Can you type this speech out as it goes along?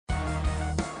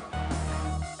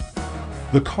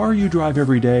The car you drive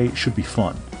every day should be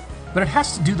fun. But it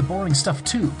has to do the boring stuff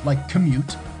too, like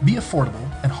commute, be affordable,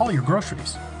 and haul your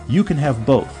groceries. You can have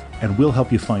both, and we'll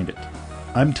help you find it.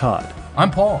 I'm Todd.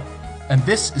 I'm Paul, and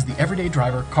this is the Everyday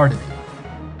Driver Car Debate.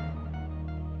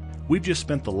 We've just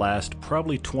spent the last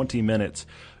probably 20 minutes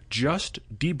just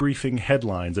debriefing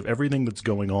headlines of everything that's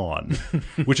going on,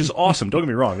 which is awesome. Don't get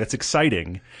me wrong. That's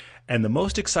exciting. And the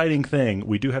most exciting thing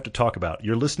we do have to talk about,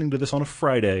 you're listening to this on a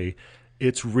Friday.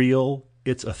 It's real.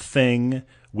 It's a thing.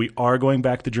 We are going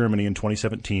back to Germany in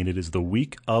 2017. It is the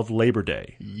week of Labor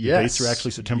Day. Yes. The dates are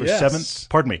actually September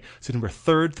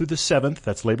 3rd through the 7th.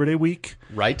 That's Labor Day week.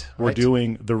 Right. We're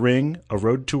doing The Ring, a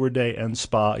road tour day, and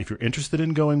spa. If you're interested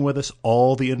in going with us,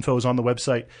 all the info is on the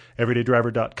website,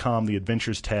 everydaydriver.com, the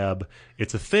Adventures tab.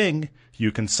 It's a thing.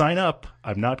 You can sign up.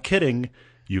 I'm not kidding.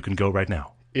 You can go right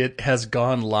now. It has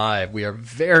gone live. We are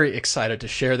very excited to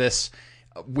share this.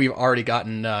 We've already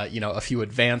gotten, a few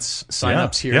advance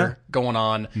signups here going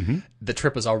on. Mm-hmm. The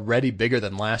trip is already bigger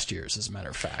than last year's, as a matter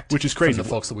of fact. Which is crazy. From the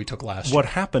folks that we took last year. What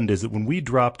happened is that when we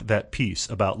dropped that piece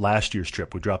about last year's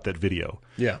trip, we dropped that video.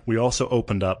 Yeah. We also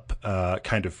opened up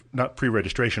kind of, not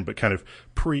pre-registration, but kind of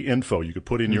pre-info. You could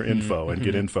put in your info and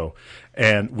get info.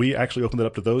 And we actually opened it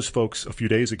up to those folks a few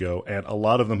days ago, and a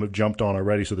lot of them have jumped on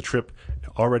already. So the trip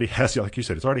already has, like you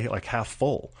said, it's already like half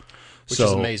full. Which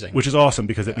is amazing. Which is awesome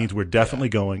because it means we're definitely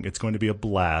going. It's going to be a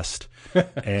blast.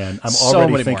 And I'm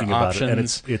already thinking about it. And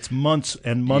it's months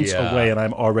and months away, and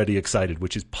I'm already excited,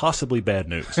 which is possibly bad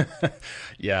news.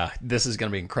 Yeah, this is going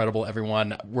to be incredible,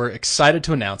 everyone. We're excited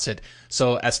to announce it.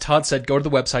 So as Todd said, go to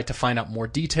the website to find out more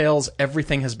details.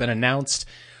 Everything has been announced.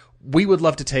 We would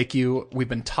love to take you. We've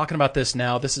been talking about this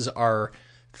now. This is our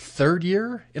third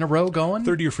year in a row going?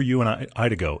 Third year for you and I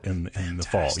to go in the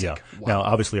fall. Yeah. Wow. Now,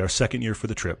 obviously, our second year for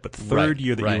the trip, but the third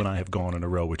year that you and I have gone in a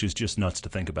row, which is just nuts to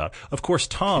think about. Of course,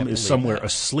 Tom is somewhere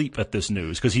asleep at this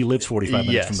news because he lives 45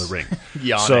 minutes from the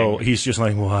ring. So he's just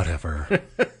like, whatever.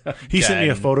 He sent me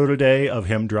a photo today of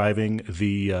him driving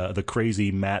the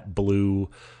crazy matte blue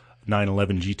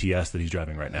 911 GTS that he's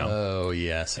driving right now. Oh,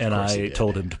 yes. And I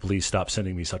told him to please stop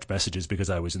sending me such messages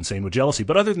because I was insane with jealousy.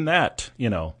 But other than that,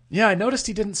 Yeah, I noticed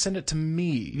he didn't send it to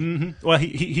me. Mm-hmm. Well,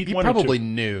 he probably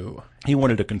knew. He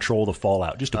wanted to control the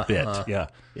fallout just a bit. Yeah.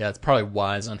 Yeah, it's probably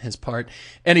wise on his part.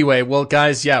 Anyway, well,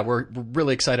 guys, we're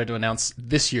really excited to announce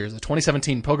this year's, the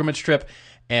 2017 pilgrimage trip.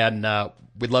 And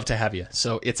we'd love to have you.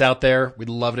 So it's out there. We'd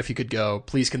love it if you could go.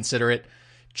 Please consider it.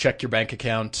 Check your bank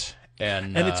account.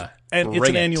 And it's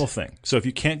an annual thing. So if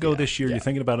you can't go this year, you're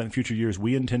thinking about it in future years,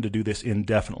 we intend to do this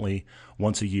indefinitely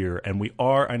once a year. And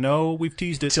I know we've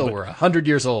teased it. Till we're 100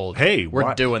 years old. Hey,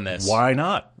 we're doing this. Why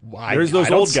not? There's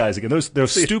those old guys again.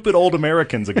 Those stupid old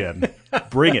Americans again.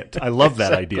 Bring it. I love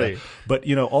that idea.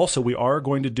 But, also we are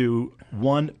going to do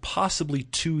one, possibly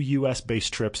 2 U.S.-based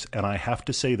trips. And I have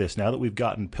to say this, now that we've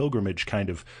gotten pilgrimage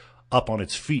kind of up on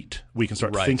its feet, we can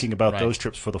start thinking about those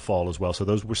trips for the fall as well. So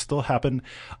those will still happen.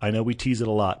 I know we tease it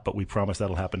a lot, but we promise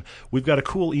that'll happen. We've got a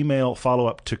cool email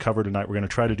follow-up to cover tonight. We're going to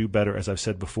try to do better, as I've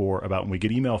said before, about when we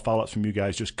get email follow-ups from you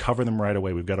guys, just cover them right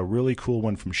away. We've got a really cool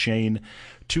one from Shane,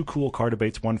 2 cool car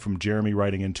debates, one from Jeremy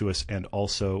writing into us, and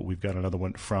also we've got another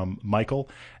one from Michael,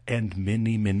 and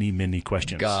many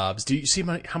questions. Gobs. Do you see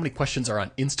how many questions are on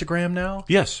Instagram now?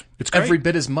 Yes. It's great. Every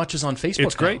bit as much as on Facebook.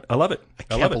 It's great. I love it.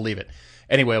 I can't believe it.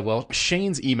 Anyway, well,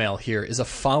 Shane's email here is a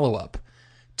follow-up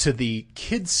to the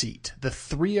kid seat, the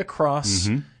 3 across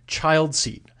child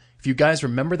seat. If you guys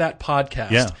remember that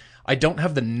podcast, I don't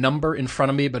have the number in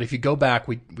front of me, but if you go back,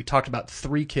 we talked about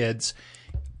 3 kids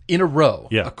in a row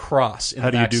across in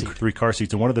the back seat. How do you do 3 car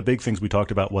seats? And one of the big things we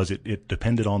talked about was it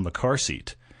depended on the car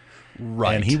seat.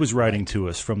 Right. And he was writing to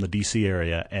us from the D.C.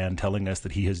 area and telling us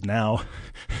that he is now,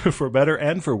 for better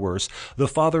and for worse, the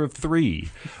father of 3,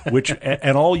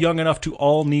 and all young enough to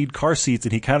all need car seats.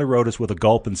 And he kind of wrote us with a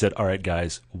gulp and said, all right,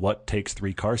 guys, what takes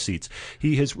 3 car seats?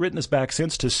 He has written us back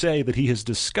since to say that he has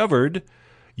discovered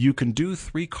you can do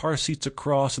 3 car seats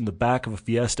across in the back of a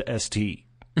Fiesta ST.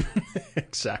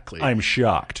 Exactly. I'm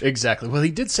shocked. Exactly. Well,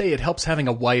 he did say it helps having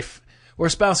a wife or a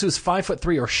spouse who's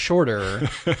 5'3" or shorter,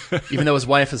 even though his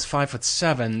wife is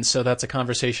 5'7", so that's a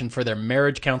conversation for their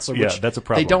marriage counselor, which that's a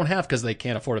problem. They don't have because they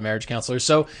can't afford a marriage counselor.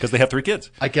 So because they have 3 kids.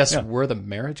 I guess we're the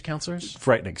marriage counselors?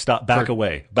 Frightening. Stop. Back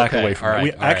away. Back away from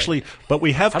it. But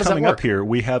we have coming up here,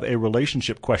 we have a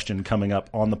relationship question coming up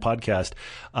on the podcast.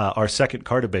 Our second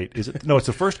car debate it's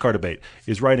the first car debate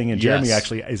is writing in. Jeremy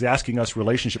actually is asking us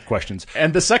relationship questions.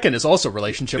 And the second is also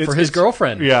relationship for his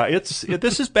girlfriend. Yeah,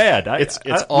 this is bad. It's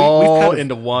all kind of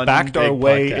into one backed big our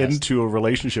way podcast. into a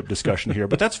relationship discussion here,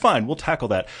 but that's fine. We'll tackle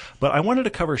that. But I wanted to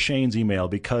cover Shane's email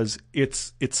because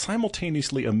it's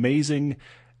simultaneously amazing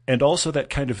And also that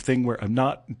kind of thing where I'm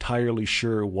not entirely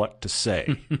sure what to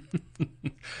say.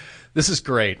 This is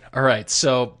great. All right,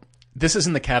 so this is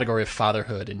in the category of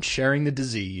fatherhood and sharing the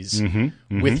disease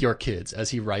with your kids, as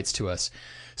he writes to us.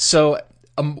 So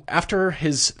after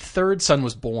his third son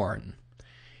was born,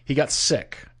 he got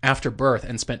sick after birth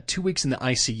and spent 2 weeks in the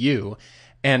ICU.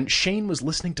 And Shane was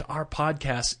listening to our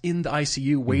podcast in the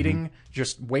ICU, waiting,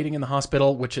 just waiting in the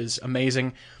hospital, which is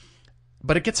amazing.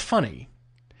 But it gets funny.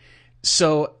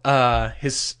 So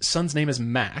his son's name is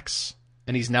Max,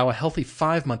 and he's now a healthy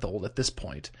 5-month-old at this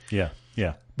point. Yeah.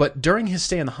 But during his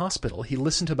stay in the hospital, he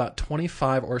listened to about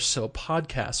 25 or so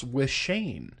podcasts with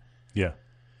Shane. Yeah.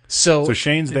 So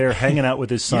Shane's there hanging out with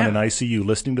his son in ICU,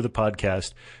 listening to the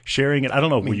podcast, sharing it. I don't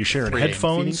know, were you sharing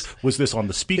headphones? Was this on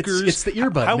the speakers? It's the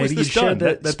earbud. How Maybe was this you done?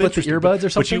 Split the earbuds or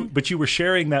something? But you were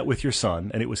sharing that with your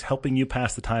son, and it was helping you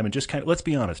pass the time. And just kind of, let's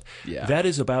be honest, that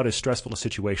is about as stressful a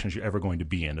situation as you're ever going to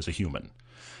be in as a human.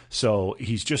 So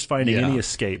he's just finding any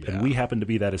escape, and we happen to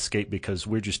be that escape because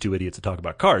we're just two idiots to talk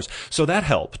about cars. So that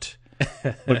helped.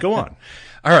 But go on.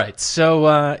 All right.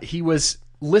 So he was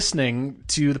listening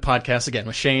to the podcast again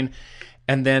with Shane,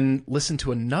 and then listened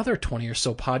to another 20 or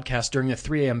so podcasts during the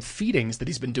 3 a.m. feedings that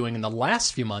he's been doing in the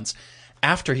last few months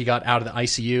after he got out of the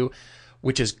ICU,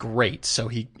 which is great. So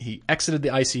he exited the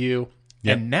ICU,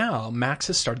 and now Max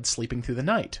has started sleeping through the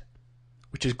night,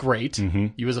 which is great.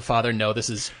 You as a father know this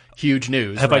is huge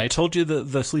news, Have right? I told you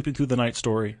the sleeping through the night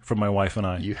story from my wife and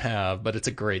I? You have, but it's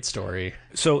a great story.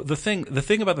 So the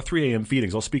thing about the 3 a.m.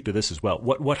 feedings, I'll speak to this as well.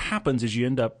 What happens is you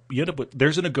end up with,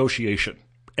 there's a negotiation,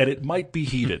 and it might be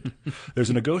heated. There's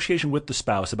a negotiation with the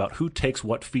spouse about who takes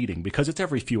what feeding, because it's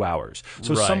every few hours.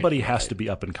 So somebody has to be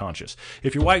up and conscious.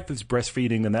 If your wife is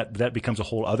breastfeeding, then that becomes a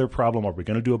whole other problem. Are we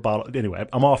going to do a bottle? Anyway,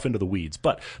 I'm off into the weeds.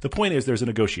 But the point is there's a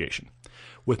negotiation.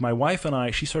 With my wife and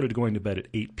I, she started going to bed at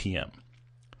 8 p.m.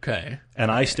 Okay.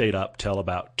 And I stayed up till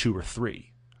about 2 or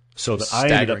 3. So that I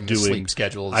ended up doing sleep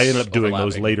schedules. I ended up doing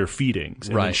those later feedings,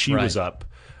 and then she was right. up,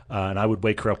 and I would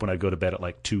wake her up when I'd go to bed at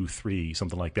like 2, 3,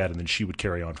 something like that, and then she would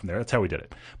carry on from there. That's how we did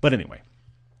it. But anyway,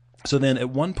 so then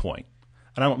at one point,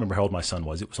 and I don't remember how old my son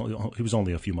was. He was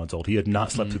only a few months old. He had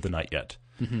not slept through the night yet.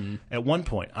 At one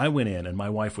point, I went in, and my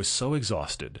wife was so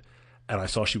exhausted, and I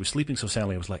saw she was sleeping so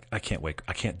soundly. I was like, I can't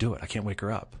do it. I can't wake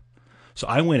her up. So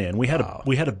I went in. We had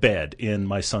a bed in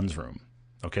my son's room.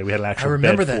 Okay, we had an actual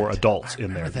bed for adults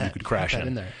in there that you could crash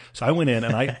in. So I went in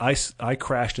and I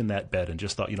crashed in that bed and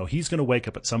just thought, he's going to wake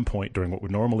up at some point during what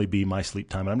would normally be my sleep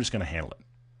time, and I'm just going to handle it.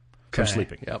 Okay. I'm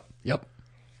sleeping. Yep.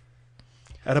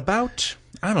 At about,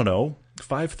 I don't know,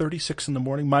 5:36 in the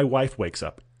morning, my wife wakes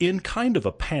up in kind of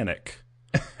a panic.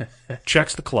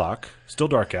 Checks the clock. Still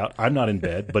dark out. I'm not in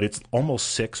bed, but it's almost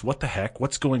 6. What the heck?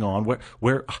 What's going on?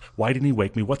 Where? Why didn't he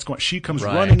wake me? What's going on? She comes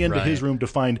running into his room to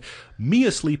find me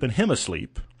asleep and him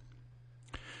asleep.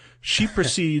 She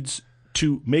proceeds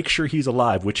to make sure he's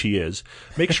alive, which he is.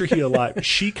 Make sure he's alive.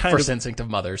 She kind First instinct of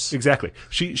mothers. Exactly.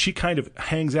 She kind of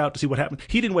hangs out to see what happened.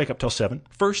 He didn't wake up till 7.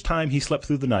 First time he slept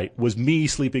through the night was me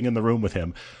sleeping in the room with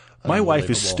him. My wife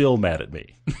is still mad at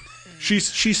me.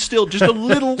 She's still just a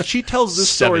little. She tells this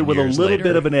story with a little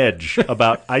bit of an edge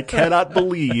about, I cannot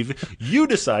believe you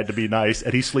decide to be nice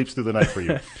and he sleeps through the night for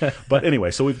you. But anyway,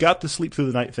 so we've got the sleep through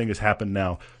the night thing has happened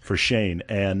now for Shane,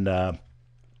 and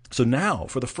so now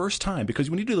for the first time, because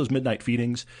when you do those midnight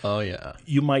feedings,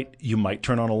 you might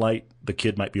turn on a light. The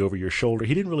kid might be over your shoulder.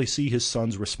 He didn't really see his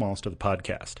son's response to the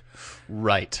podcast.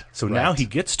 Right. So now he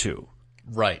gets to.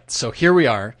 Right. So here we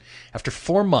are after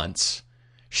 4 months.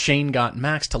 Shane got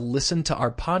Max to listen to our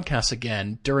podcast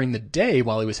again during the day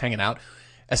while he was hanging out.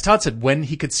 As Todd said, when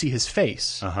he could see his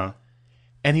face.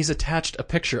 And he's attached a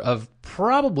picture of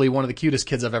probably one of the cutest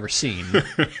kids I've ever seen.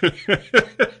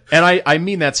 And I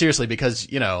mean that seriously because,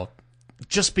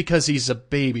 just because he's a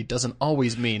baby doesn't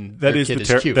always mean that your kid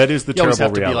is cute. That is the terrible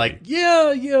reality. You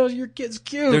always have to be like, your kid's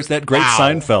cute. There's that great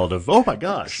Seinfeld of, oh my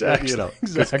gosh.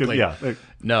 Exactly.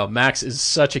 No, Max is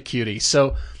such a cutie.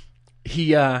 So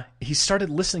he started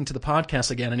listening to the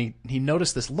podcast again, and he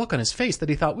noticed this look on his face that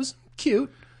he thought was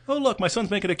cute. Oh, look, my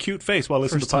son's making a cute face while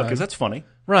listening to the podcast. That's funny.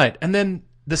 Right. And then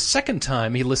the second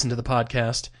time he listened to the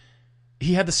podcast,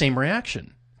 he had the same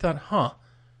reaction. Thought,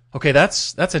 okay,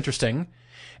 that's interesting.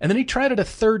 And then he tried it a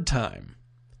third time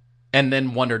and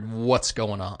then wondered what's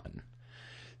going on.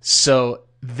 So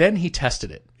then he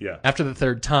tested it. Yeah. After the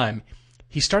third time,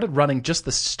 he started running just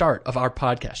the start of our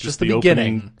podcast, just the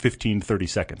beginning. Opening 15, 30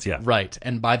 seconds, yeah. Right.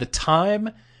 And by the time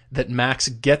that Max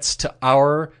gets to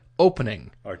our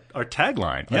opening, our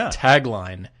tagline,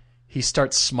 tagline, he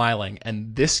starts smiling,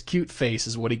 and this cute face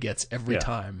is what he gets every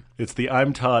time. It's the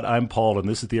I'm Todd, I'm Paul, and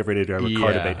this is the Everyday Driver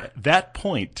car debate. At that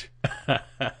point,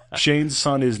 Shane's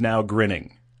son is now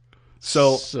grinning.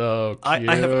 So cute.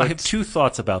 I have two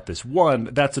thoughts about this. One,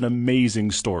 that's an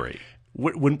amazing story.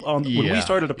 When we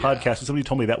started a podcast and somebody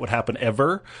told me that would happen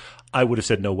ever, I would have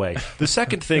said no way. The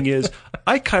second thing is,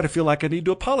 I kind of feel like I need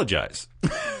to apologize.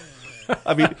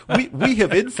 I mean, we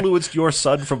have influenced your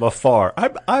son from afar.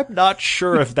 I'm not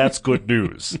sure if that's good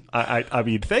news. I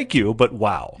mean, thank you, but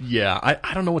wow. Yeah,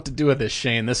 I don't know what to do with this,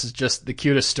 Shane. This is just the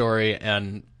cutest story,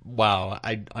 and wow,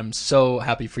 I'm so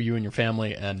happy for you and your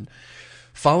family, and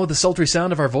follow the sultry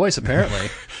sound of our voice, apparently.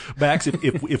 Max,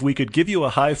 if we could give you a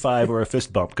high five or a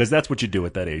fist bump, because that's what you do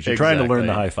at that age. You're trying to learn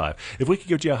the high five. If we could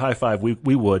give you a high five,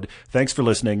 we would. Thanks for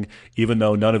listening, even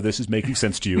though none of this is making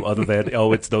sense to you other than,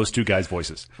 it's those two guys'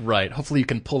 voices. Right. Hopefully you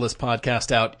can pull this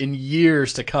podcast out in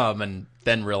years to come and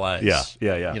then realize,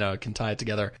 it can tie it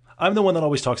together. I'm the one that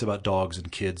always talks about dogs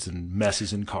and kids and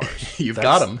messes in cars. You've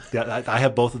got them. Yeah, I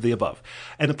have both of the above.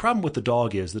 And the problem with the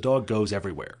dog is the dog goes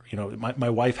everywhere. My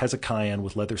wife has a Cayenne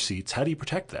with leather seats. How do you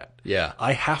protect that? Yeah.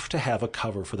 I have to have a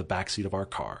cover for the backseat of our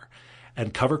car.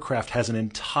 And Covercraft has an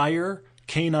entire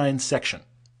canine section.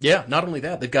 Yeah, not only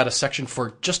that, they've got a section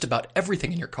for just about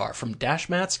everything in your car, from dash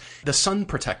mats, the sun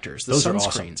protectors, the Those sunscreens. are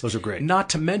awesome. Those are great. Not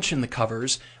to mention the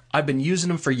covers. I've been using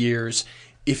them for years.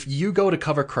 If you go to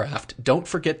Covercraft, don't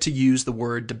forget to use the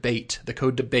word DEBATE, the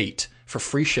code DEBATE, for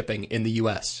free shipping in the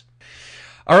U.S.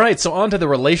 All right, so on to the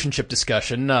relationship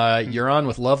discussion. You're on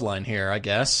with Loveline here, I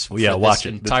guess. Well, yeah, watch it.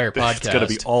 Entire podcast. It's going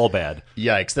to be all bad.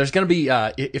 Yikes. There's going to be,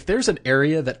 if there's an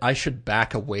area that I should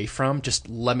back away from, just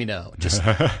let me know. Just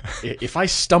if I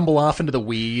stumble off into the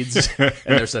weeds and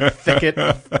there's a thicket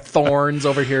of thorns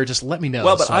over here, just let me know.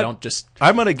 Well, but so I don't just.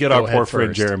 I'm going to get our poor friend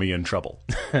first. Jeremy in trouble.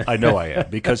 I know I am,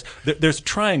 because there's a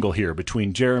triangle here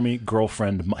between Jeremy,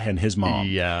 girlfriend, and his mom.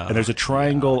 Yeah. And there's a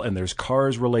triangle, and there's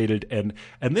cars related, and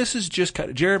this is just kind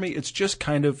of, Jeremy, it's just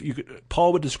kind of,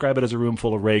 Paul would describe it as a room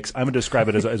full of rakes. I'm going to describe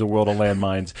it as a world of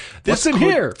landmines. What's in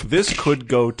here? This could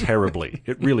go terribly.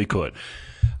 It really could.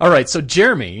 All right, so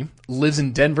Jeremy lives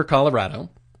in Denver, Colorado.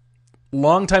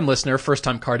 Longtime listener, first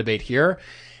time car debate here.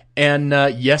 And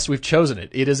yes, we've chosen it.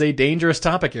 It is a dangerous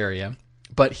topic area.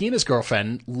 But he and his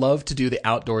girlfriend love to do the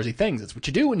outdoorsy things. It's what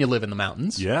you do when you live in the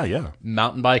mountains. Yeah, yeah.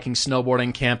 Mountain biking,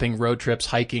 snowboarding, camping, road trips,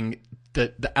 hiking,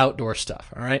 the outdoor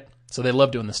stuff, all right? So they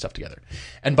love doing this stuff together.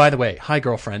 And by the way, hi,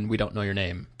 girlfriend. We don't know your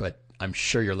name, but I'm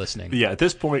sure you're listening. Yeah, at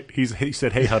this point, he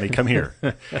said, "Hey, honey, come here."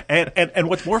 and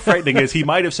what's more frightening is he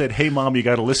might have said, "Hey, mom, you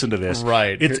got to listen to this."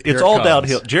 Right. It's all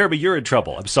downhill. Jeremy, you're in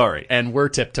trouble. I'm sorry. And we're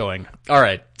tiptoeing. All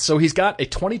right. So he's got a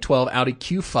 2012 Audi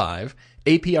Q5,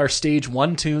 APR Stage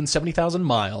 1 tune, 70,000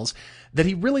 miles, that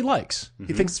he really likes. Mm-hmm.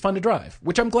 He thinks it's fun to drive,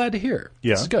 which I'm glad to hear.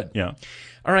 Yeah. This is good. Yeah.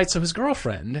 All right. So his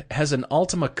girlfriend has an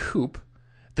Altima Coupe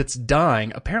that's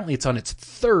dying. Apparently, it's on its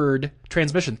third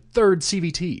transmission, third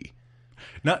CVT.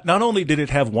 Not only did it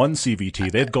have one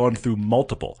CVT, they've gone through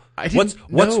multiple. What's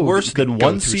worse than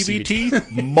one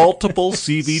CVT? Multiple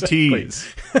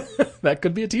CVTs. That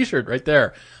could be a T-shirt right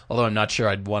there. Although I'm not sure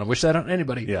I'd want to wish that on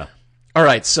anybody. Yeah. All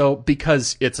right, so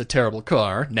because it's a terrible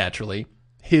car, naturally,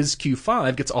 his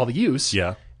Q5 gets all the use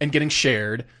and getting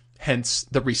shared, hence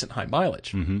the recent high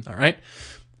mileage. Mm-hmm. All right?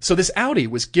 So this Audi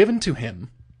was given to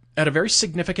him at a very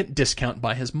significant discount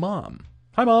by his mom.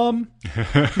 Hi, Mom.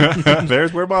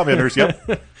 There's where Mom enters,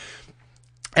 yep.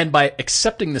 And by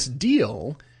accepting this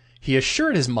deal, he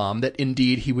assured his mom that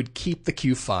indeed he would keep the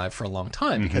Q5 for a long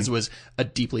time because it was a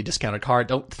deeply discounted car. I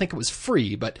don't think it was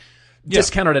free, but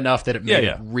discounted enough that it made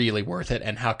it really worth it.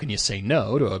 And how can you say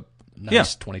no to a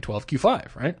nice 2012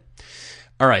 Q5, right?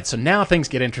 All right, so now things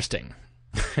get interesting.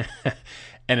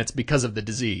 And it's because of the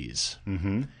disease.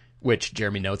 Mm-hmm. Which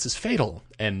Jeremy notes is fatal.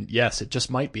 And yes, it just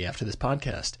might be after this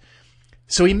podcast.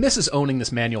 So he misses owning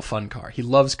this manual fun car. He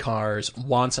loves cars,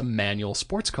 wants a manual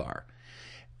sports car.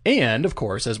 And, of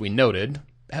course, as we noted,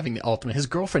 having the Altima, his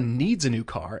girlfriend needs a new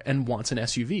car and wants an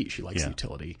SUV. She likes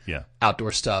utility,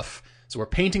 outdoor stuff. So we're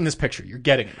painting this picture. You're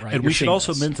getting it, right? And we should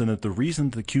also mention that the reason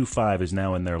the Q5 is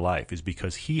now in their life is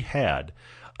because he had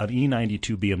an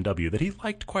E92 BMW that he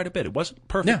liked quite a bit. It wasn't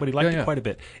perfect, but he liked it quite a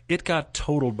bit. It got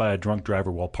totaled by a drunk driver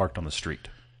while parked on the street.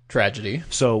 Tragedy.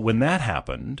 So when that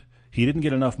happened, he didn't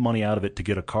get enough money out of it to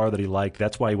get a car that he liked.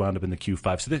 That's why he wound up in the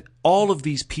Q5. So all of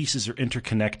these pieces are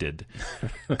interconnected.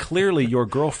 Clearly, your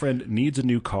girlfriend needs a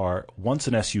new car, wants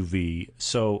an SUV.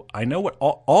 So I know what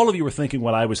all of you were thinking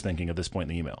what I was thinking at this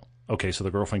point in the email. Okay, so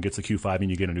the girlfriend gets the Q5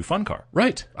 and you get a new fun car.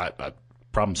 Right.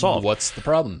 Problem solved. What's the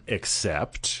problem?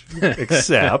 Except there's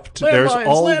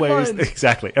always landmines.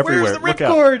 Exactly everywhere. Where's the Look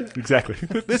ripcord? Out. Exactly.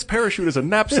 This parachute is a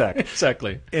knapsack.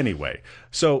 Exactly. Anyway,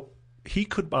 so he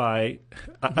could buy.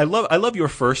 I love your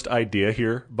first idea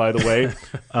here, by the way.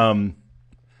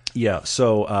 Yeah,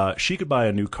 so she could buy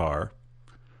a new car.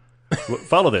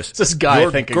 Follow this. This guy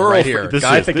thinking right here. This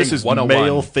is 101.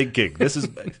 male thinking. This is,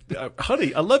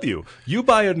 honey, I love you. You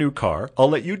buy a new car. I'll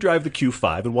let you drive the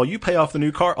Q5, and while you pay off the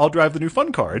new car, I'll drive the new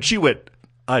fun car. And she went,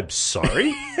 I'm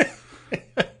sorry?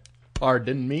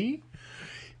 Pardon me?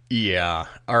 Yeah.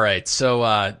 All right.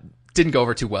 So didn't go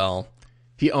over too well.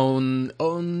 He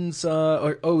owes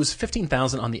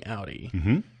 $15,000 on the Audi.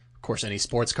 Mm-hmm. Of course, any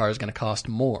sports car is going to cost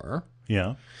more.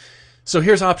 Yeah. So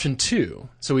here's option 2.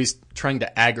 So he's trying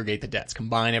to aggregate the debts,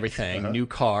 combine everything, new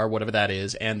car, whatever that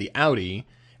is, and the Audi,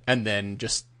 and then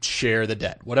just share the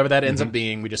debt. Whatever that ends up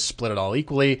being, we just split it all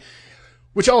equally,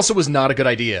 which also was not a good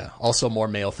idea. Also more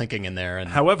male thinking in there.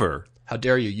 And however, how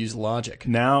dare you use logic?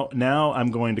 Now I'm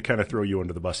going to kind of throw you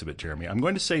under the bus a bit, Jeremy. I'm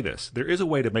going to say this. There is a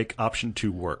way to make option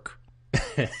 2 work.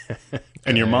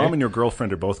 And your mom and your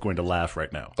girlfriend are both going to laugh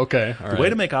right now. Okay. The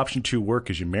way to make option 2 work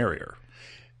is you marry her.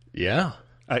 Yeah.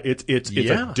 It's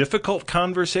a difficult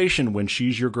conversation when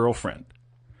she's your girlfriend.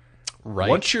 Right.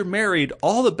 Once you're married,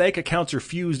 all the bank accounts are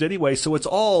fused anyway, so it's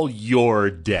all your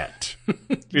debt.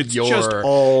 It's just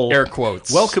all air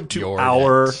quotes. Welcome to your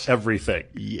our debt. Everything.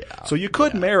 Yeah. So you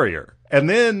could marry her, and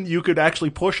then you could actually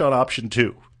push on option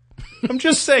 2. I'm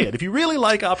just saying, if you really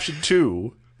like option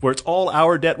 2, where it's all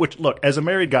our debt, which, look, as a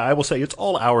married guy, I will say it's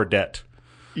all our debt.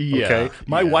 Yeah, okay?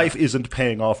 My wife isn't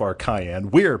paying off our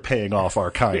Cayenne. We're paying off our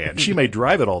Cayenne. She may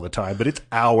drive it all the time, but it's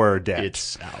our debt.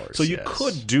 It's ours. So you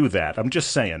could do that. I'm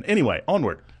just saying. Anyway,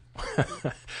 onward.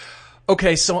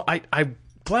 Okay, so I'm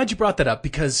glad you brought that up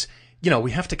because,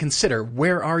 we have to consider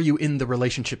where are you in the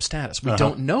relationship status? We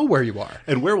don't know where you are.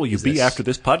 And where will you be after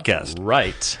this podcast?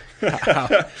 Right.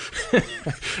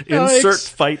 Insert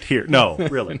fight here. No,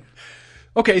 really.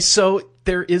 Okay, so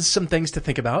there is some things to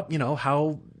think about.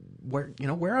 Where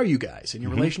are you guys in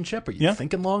your relationship? Are you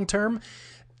thinking long term?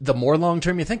 The more long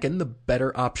term you're thinking, the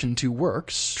better option 2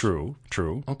 works. True.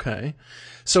 Okay.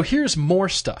 So here's more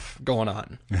stuff going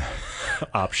on.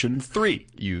 Option 3.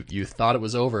 You thought it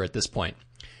was over at this point.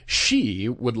 She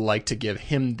would like to give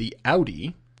him the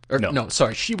Audi.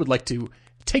 She would like to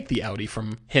take the Audi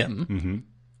from him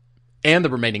and the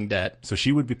remaining debt. So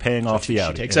she would be paying off the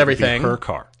Audi. She takes everything. Her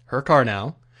car. Her car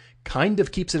now. Kind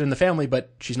of keeps it in the family,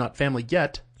 but she's not family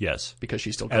yet. Yes. Because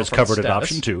she's still as covered at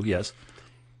option 2, yes.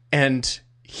 And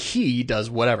he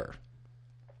does whatever.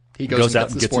 He goes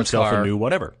out and gets himself a new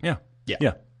whatever. Yeah.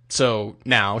 So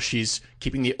now she's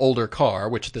keeping the older car,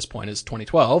 which at this point is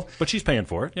 2012. But she's paying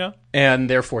for it, yeah. And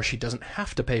therefore she doesn't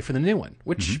have to pay for the new one,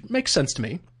 which makes sense to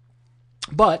me.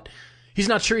 But he's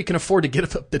not sure he can afford to get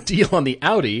the deal on the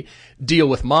Audi, deal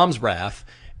with mom's wrath,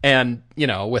 and,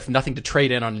 with nothing to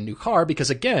trade in on a new car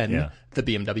because, again, the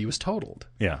BMW was totaled.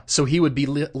 Yeah. So he would be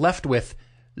left with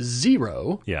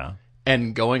 0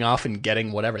 and going off and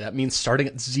getting whatever. That means starting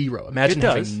at 0. Imagine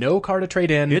having no car to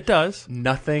trade in. It does.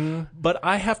 Nothing. But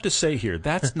I have to say here,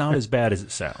 that's not as bad as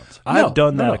it sounds. I've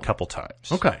done that a couple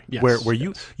times. Okay. Yes. Where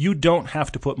you don't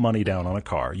have to put money down on a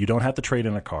car. You don't have to trade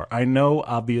in a car. I know,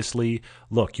 obviously,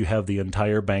 look, you have the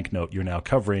entire banknote you're now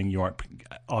covering. You aren't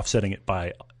offsetting it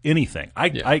by anything. I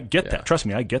get that. Trust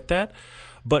me, I get that.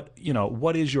 But,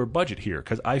 what is your budget here?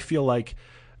 Because I feel like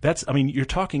you're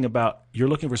talking about, you're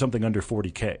looking for something under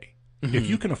 $40K. If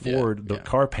you can afford the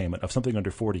car payment of something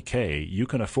under $40K, you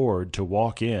can afford to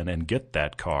walk in and get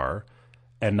that car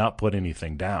and not put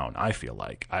anything down. I feel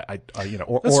like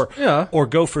or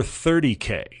go for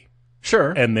 $30K.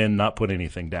 Sure. And then not put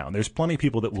anything down. There's plenty of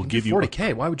people that will give you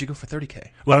 $40K. Why would you go for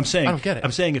 $30K? Well, I'm saying, I don't get it.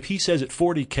 I'm saying if he says at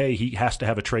 $40K he has to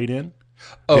have a trade in,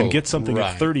 then get something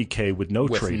at $30K with no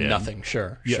trade in. Nothing.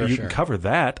 Sure. Yeah, you can cover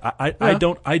that.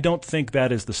 I don't think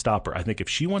that is the stopper. I think if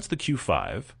she wants the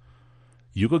Q5,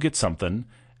 you go get something,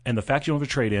 and the fact you don't have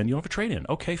a trade in, you don't have a trade in.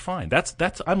 Okay, fine. That's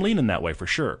I'm leaning that way for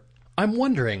sure. I'm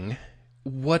wondering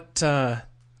what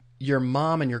your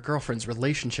mom and your girlfriend's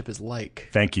relationship is like.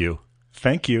 Thank you.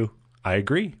 I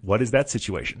agree. What is that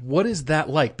situation? What is that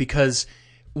like? Because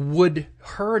would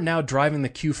her now driving the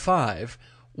Q5,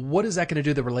 what is that going to do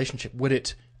to the relationship? Would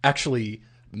it actually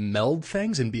meld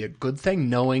things and be a good thing,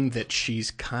 knowing that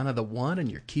she's kind of the one and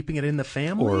you're keeping it in the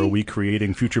family? Or are we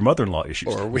creating future mother-in-law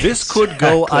issues? This could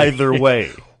go either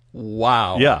way.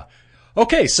 Wow. Yeah.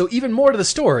 Okay, so even more to the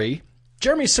story,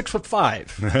 Jeremy's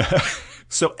 6'5".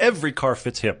 So every car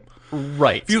fits him.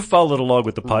 Right. If you followed along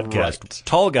with the podcast,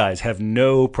 tall guys have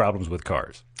no problems with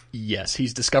cars. Yes,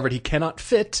 he's discovered he cannot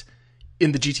fit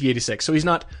in the GT86. So he's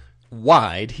not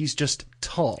wide, he's just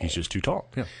tall. He's just too tall.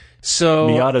 Yeah. So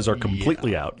Miatas are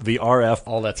completely out. The RF,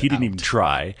 all that's he didn't even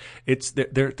try. It's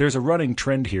there's a running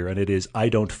trend here, and it is I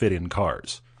don't fit in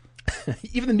cars.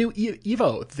 Even the new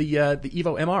Evo, the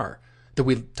Evo MR that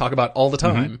we talk about all the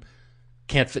time,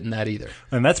 Can't fit in that either.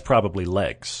 And that's probably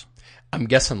legs. I'm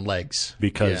guessing legs.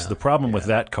 Because the problem with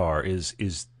that car is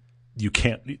you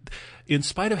can't, in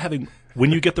spite of having,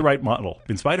 when you get the right model,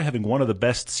 in spite of having one of the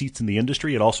best seats in the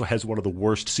industry, it also has one of the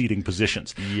worst seating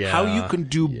positions. Yeah. How you can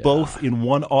do both in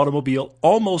one automobile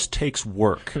almost takes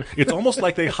work. It's almost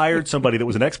like they hired somebody that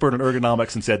was an expert in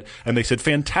ergonomics and they said,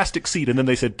 fantastic seat. And then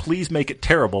they said, please make it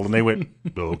terrible. And they went,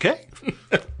 okay.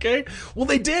 Okay. Well,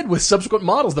 they did with subsequent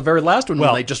models. The very last one,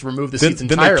 when they just removed the seats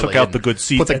entirely. Then they took out the good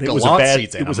seats. Put the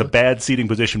It was a bad seating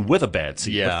position with a bad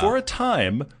seat. Yeah. But for a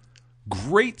time,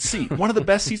 great seat. One of the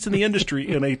best seats in the industry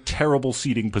in a terrible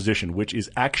seating position, which is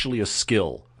actually a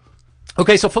skill.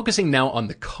 Okay, so focusing now on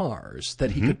the cars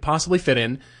that he could possibly fit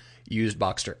in. Used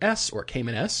Boxster S or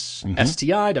Cayman S,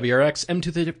 STI, WRX,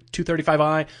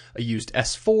 M235i, a used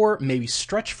S4, maybe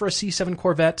stretch for a C7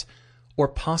 Corvette, or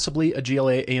possibly a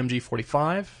GLA AMG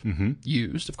 45,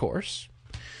 used, of course.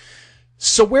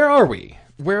 So where are we?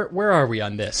 Where are we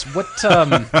on this? What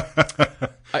I'm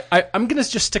going to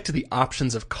just stick to the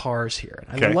options of cars here.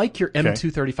 I like your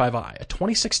M235i. A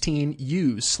 2016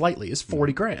 used slightly is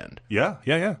 $40,000. Yeah.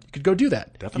 You could go do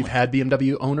that. Definitely. You've had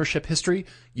BMW ownership history.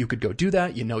 You could go do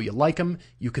that. You know you like them.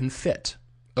 You can fit.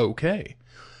 Okay.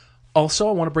 Also,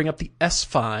 I want to bring up the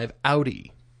S5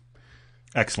 Audi.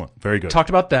 Excellent. Very good. Talked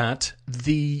about that.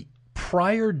 The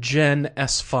prior gen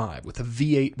S5 with the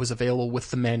V8 was available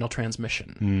with the manual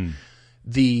transmission.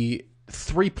 The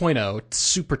 3.0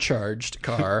 supercharged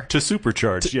car to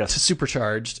supercharged, yes. To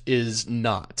supercharged is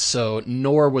not. So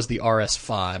nor was the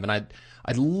RS5. And I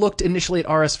looked initially at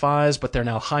RS5s, but they're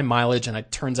now high mileage, and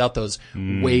it turns out those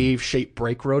wave-shaped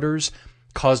brake rotors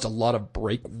caused a lot of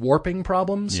brake warping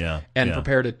problems. And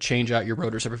prepare to change out your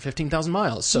rotors every 15,000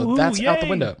 miles. So that's out the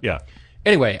window. Yeah.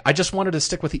 Anyway, I just wanted to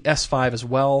stick with the S5 as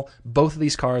well. Both of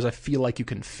these cars I feel like you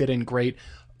can fit in great.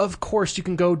 Of course, you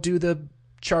can go do the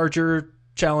Charger,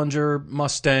 Challenger,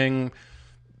 Mustang,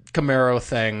 Camaro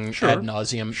thing ad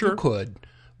nauseum. You could,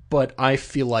 but I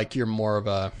feel like you're more of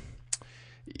a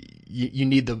you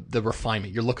need the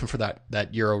refinement. You're looking for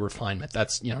that Euro refinement.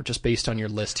 That's just based on your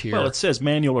list here. Well, it says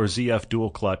manual or ZF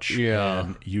dual clutch.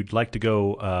 And you'd like to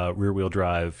go rear wheel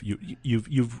drive.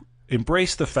 You've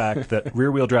embraced the fact that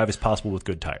rear wheel drive is possible with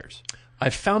good tires.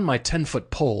 I've found my 10-foot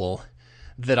pole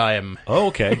that I am. Oh,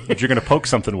 okay. That you're going to poke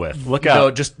something with. Look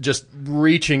out. Just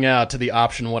reaching out to the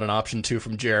option 1 and option 2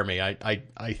 from Jeremy.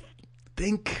 I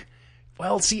think.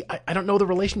 Well, see, I don't know the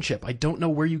relationship. I don't know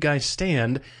where you guys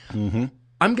stand.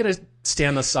 I'm going to stay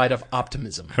on the side of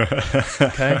optimism.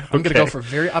 Okay? I'm going to go for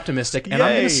very optimistic, and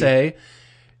I'm going to say,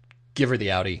 give her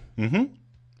the Audi.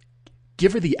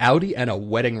 Give her the Audi and a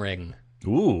wedding ring.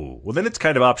 Ooh. Well, then it's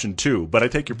kind of option 2, but I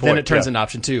take your point. Then it turns into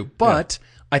option 2. But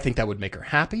I think that would make her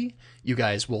happy. You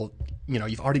guys will,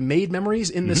 you've already made memories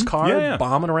in this car,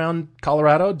 bombing around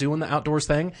Colorado, doing the outdoors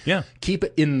thing. Yeah. Keep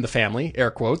it in the family,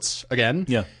 air quotes, again.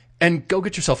 Yeah. And go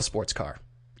get yourself a sports car.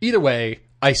 Either way,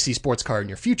 I see sports car in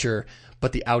your future,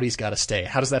 but the Audi's got to stay.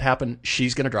 How does that happen?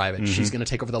 She's going to drive it. She's going to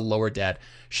take over the lower debt.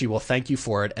 She will thank you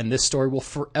for it. And this story will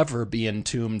forever be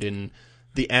entombed in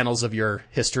the annals of your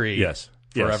history. Yes.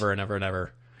 Forever and ever and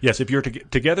ever. Yes, if you're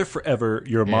together forever,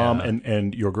 your mom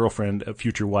and your girlfriend,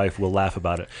 future wife, will laugh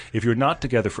about it. If you're not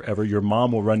together forever, your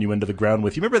mom will run you into the ground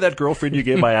with, you remember that girlfriend you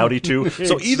gave my Audi to? Exactly.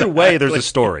 So either way, there's a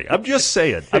story. I'm just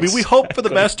saying. I mean, we hope for the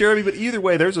best, Jeremy, but either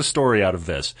way, there's a story out of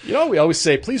this. We always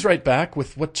say, please write back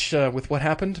with what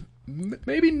happened.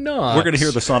 Maybe not. We're going to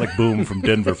hear the sonic boom from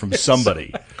Denver from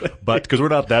somebody, but because we're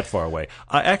not that far away.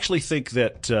 I actually think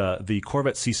that the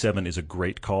Corvette C7 is a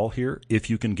great call here if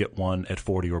you can get one at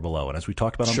 40 or below. And as we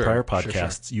talked about on prior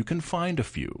podcasts, you can find a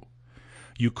few.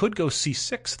 You could go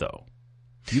C6 though.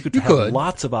 You could have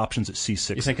lots of options at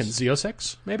C6. You thinking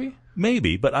Z06 maybe?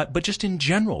 Maybe, but just in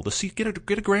general, get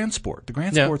a Grand Sport. The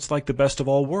Grand Sport's like the best of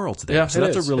all worlds there. So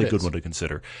that's a really good one to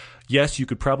consider. Yes, you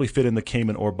could probably fit in the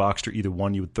Cayman or Boxster, either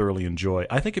one you would thoroughly enjoy.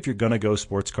 I think if you're going to go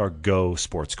sports car, go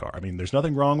sports car. I mean, there's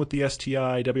nothing wrong with the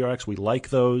STI, WRX. We like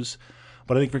those.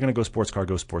 But I think if you're going to go sports car,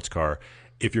 go sports car.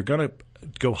 If you're going to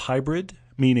go hybrid,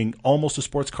 meaning almost a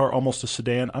sports car, almost a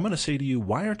sedan, I'm going to say to you,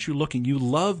 why aren't you looking? You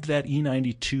loved that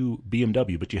E92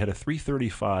 BMW, but you had a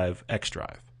 335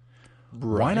 xDrive.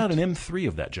 Right. Why not an M3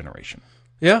 of that generation?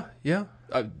 Yeah.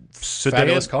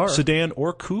 Fabulous car. Sedan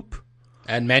or coupe.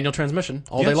 And manual transmission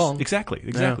all day long. Exactly.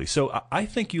 Yeah. So I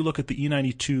think you look at the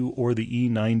E92 or the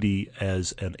E90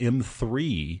 as an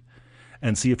M3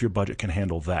 and see if your budget can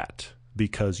handle that,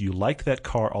 because you liked that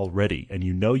car already and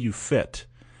you fit.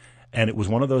 And it was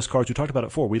one of those cars, we talked about it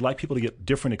before, we like people to get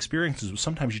different experiences, but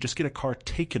sometimes you just get a car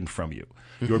taken from you.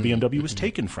 Your BMW was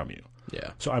taken from you.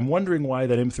 Yeah. So I'm wondering why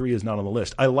that M3 is not on the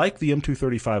list. I like the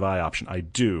M235i option. I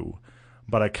do.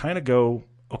 but I kind of go,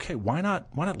 okay, why not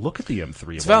look at the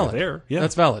M3? It's valid. There. Yeah.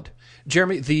 That's valid.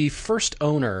 Jeremy, the first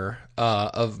owner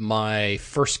of my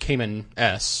first Cayman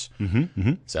S,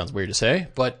 sounds weird to say,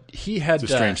 but he had...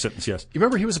 It's a strange sentence, yes. You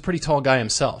remember he was a pretty tall guy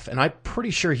himself, and I'm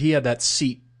pretty sure he had that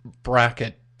seat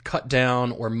bracket cut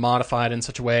down or modified in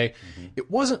such a way.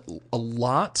 It wasn't a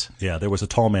lot. Yeah, there was a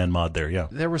tall man mod there, yeah.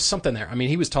 There was something there. I mean,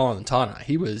 he was taller than Todd and I.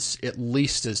 He was at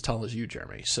least as tall as you,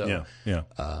 Jeremy. So,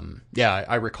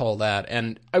 I recall that.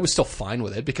 And I was still fine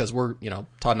with it because Todd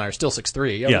and I are still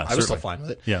 6'3". I was still fine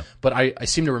with it. Yeah. But I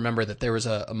seem to remember that there was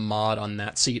a mod on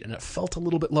that seat and it felt a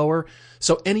little bit lower.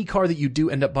 So any car that you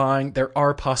do end up buying, there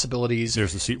are possibilities.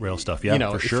 There's the seat rail stuff,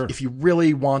 yeah, for sure. If you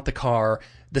really want the car,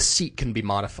 the seat can be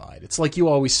modified. It's like you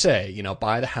always say,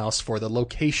 buy the house for the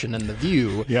location and the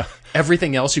view. Yeah.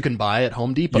 Everything else you can buy at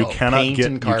Home Depot. You cannot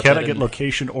get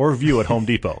location or view at Home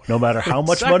Depot. No matter how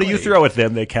much money you throw at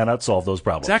them, they cannot solve those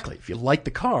problems. Exactly. If you like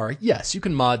the car, yes, you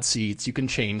can mod seats, you can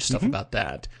change stuff about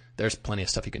that. There's plenty of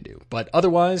stuff you can do. But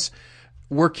otherwise,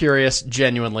 we're curious,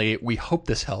 genuinely. We hope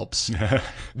this helps.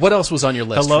 What else was on your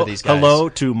list for these guys? Hello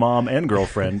to mom and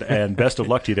girlfriend, and best of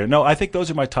luck to you there. No, I think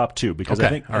those are my top two because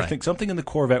Okay, I think something in the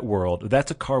Corvette world,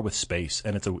 that's a car with space,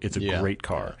 and it's a great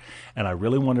car. And I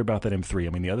really wonder about that M3.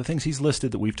 I mean, the other things he's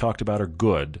listed that we've talked about are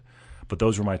good, but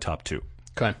those were my top two.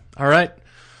 Okay. All right.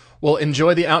 Well,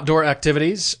 enjoy the outdoor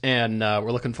activities, and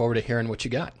we're looking forward to hearing what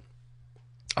you got.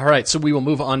 All right, so we will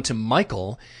move on to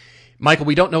Michael. Michael,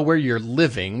 we don't know where you're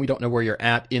living. We don't know where you're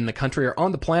at in the country or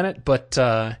on the planet, but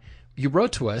you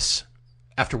wrote to us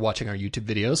after watching our YouTube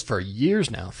videos for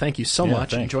years now. Thank you so much.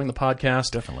 Thanks. Enjoying the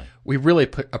podcast. Definitely. We really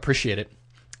appreciate it.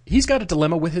 He's got a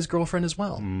dilemma with his girlfriend as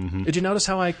well. Did you notice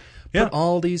how I put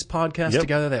all these podcasts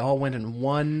together? They all went in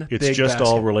one big It's just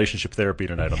basket. all relationship therapy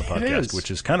tonight on the podcast, which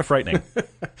is kind of frightening.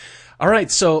 All right,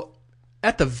 so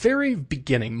at the very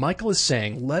beginning, Michael is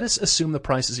saying, let us assume the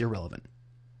price is irrelevant.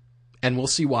 And we'll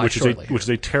see why shortly. Which is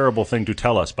a terrible thing to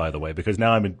tell us, by the way, because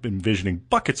now I'm envisioning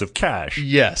buckets of cash.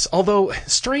 Yes, although,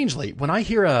 strangely, when I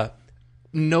hear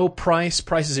no price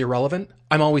is irrelevant,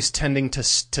 I'm always tending to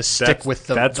stick with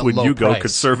the That's the when low you go price.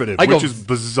 conservative, which is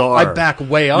bizarre. I back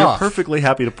way off. You're perfectly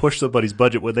happy to push somebody's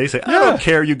budget when they say, I don't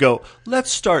care. You go, let's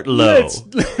start low.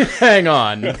 Hang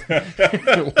on.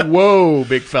 Whoa,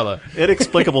 big fella.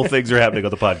 Inexplicable things are happening on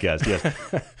the podcast,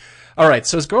 yes. All right,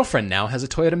 so his girlfriend now has a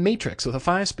Toyota Matrix with a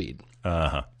 5-speed.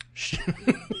 Uh-huh.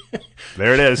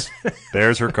 There it is.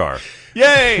 There's her car.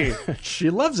 Yay! She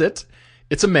loves it.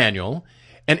 It's a manual.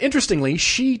 And interestingly,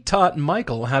 she taught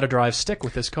Michael how to drive stick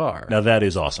with this car. Now, that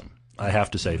is awesome. I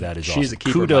have to say, that is awesome. She's a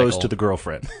keeper, Kudos Michael. to the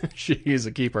girlfriend. She's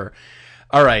a keeper.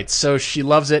 All right, so she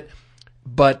loves it,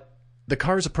 but the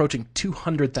car is approaching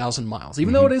 200,000 miles.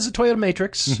 Even though it is a Toyota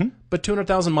Matrix, but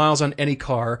 200,000 miles on any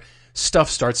car, stuff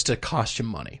starts to cost you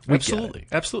money. Absolutely.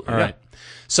 All right.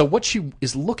 So what she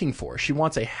is looking for, she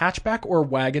wants a hatchback or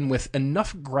wagon with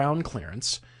enough ground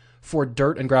clearance for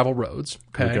dirt and gravel roads.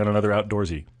 Okay. We've got another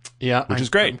outdoorsy. Yeah, which is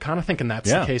great. I'm kind of thinking that's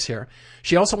the case here.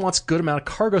 She also wants a good amount of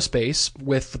cargo space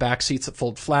with the back seats that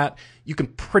fold flat. You can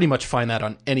pretty much find that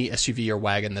on any SUV or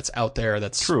wagon that's out there.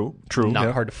 That's true,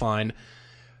 not hard to find.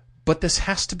 But this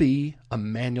has to be a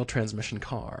manual transmission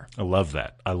car. I love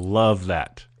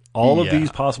that. All of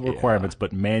these possible requirements,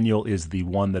 but manual is the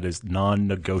one that is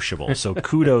non-negotiable. So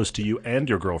kudos to you and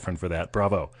your girlfriend for that.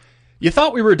 Bravo. You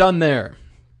thought we were done there,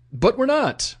 but we're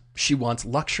not. She wants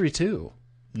luxury too,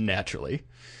 naturally.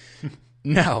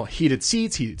 Now, heated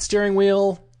seats, heated steering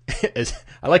wheel.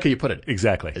 I like how you put it.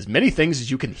 Exactly. As many things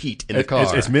as you can heat in the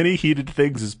car. As many heated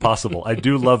things as possible. I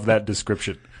do love that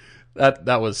description.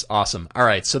 That was awesome. All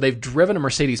right, so they've driven a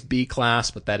Mercedes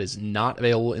B-Class, but that is not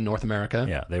available in North America.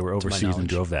 Yeah, they were overseas and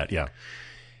drove that, yeah.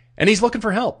 And he's looking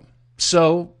for help.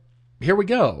 So here we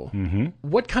go.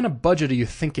 What kind of budget are you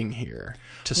thinking here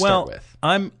to start with?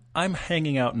 I'm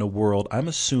hanging out in a world, I'm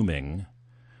assuming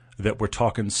that we're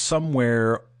talking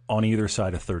somewhere on either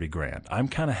side of 30 grand. I'm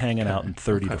kind of hanging out in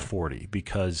 30 to 40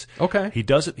 because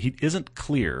he isn't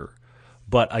clear.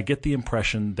 But I get the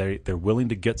impression they're willing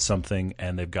to get something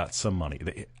and they've got some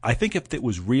money. I think if it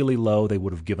was really low, they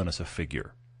would have given us a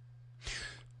figure.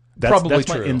 That's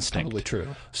my instinct. Probably true.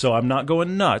 So I'm not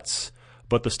going nuts,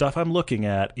 but the stuff I'm looking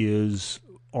at is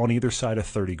on either side of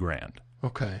 30 grand.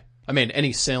 Okay. I mean,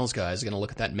 any sales guy is going to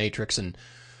look at that Matrix and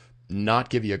not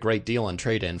give you a great deal on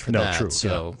trade-in for that. True.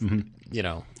 So,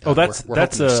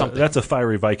 that's a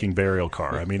fiery Viking burial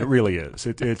car. I mean, it really is.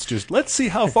 It's just, let's see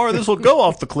how far this will go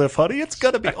off the cliff, honey. It's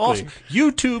going to be awesome.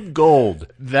 YouTube gold.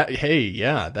 That'd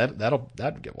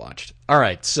get watched. All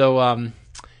right. So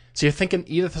you're thinking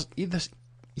either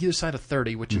side of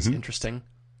 30, which is interesting.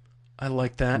 I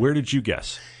like that. Where did you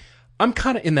guess? I'm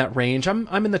kind of in that range.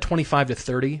 I'm in the 25 to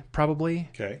 30 probably.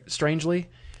 Okay. Strangely,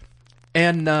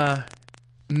 and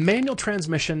manual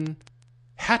transmission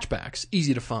hatchbacks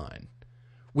easy to find.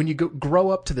 When you grow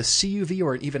up to the CUV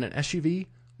or even an SUV,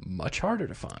 much harder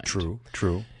to find. True.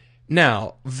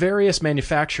 Now, various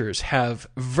manufacturers have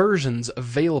versions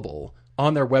available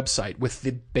on their website with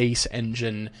the base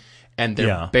engine, and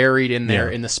they're buried in there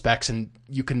in the specs, and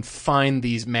you can find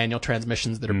these manual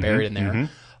transmissions that are buried in there.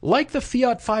 Like the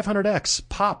Fiat 500X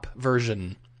pop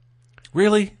version.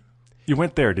 Really? You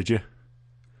went there, did you?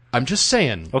 I'm just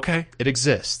saying. Okay. It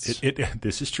exists.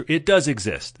 This is true. It does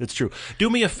exist. It's true. Do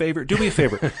me a favor.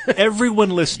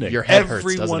 Everyone listening. Your head hurts,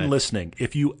 doesn't it? Everyone listening.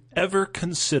 If you ever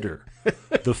consider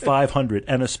the 500,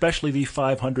 and especially the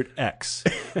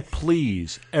 500X,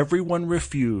 please, everyone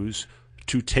refuse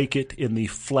to take it in the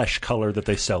flesh color that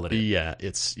they sell it in.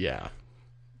 Yeah,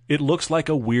 It looks like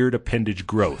a weird appendage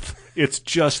growth. It's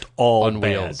just all on bad.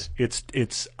 wheels.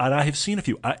 It's and I have seen a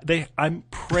few. I'm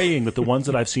praying that the ones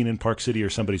that I've seen in Park City are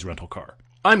somebody's rental car.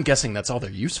 I'm guessing that's all they're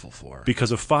useful for.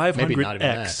 Because a Maybe not even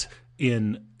 500X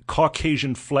in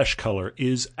Caucasian flesh color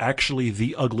is actually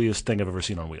the ugliest thing I've ever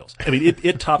seen on wheels. I mean,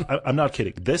 it tops. I'm not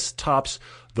kidding. This tops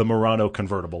the Murano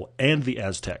convertible and the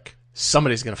Aztec.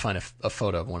 Somebody's going to find a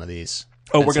photo of one of these.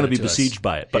 Oh, we're going to be besieged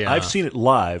by it. But I've seen it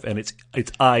live, and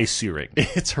it's eye-searing.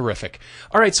 It's horrific.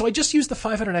 All right, so I just used the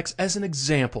 500X as an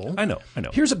example. I know.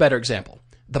 Here's a better example.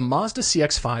 The Mazda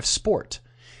CX-5 Sport.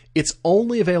 It's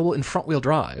only available in front-wheel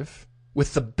drive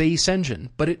with the base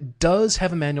engine, but it does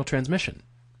have a manual transmission.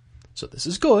 So this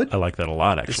is good. I like that a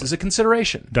lot, actually. This is a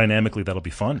consideration. Dynamically, that'll be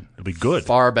fun. It'll be good.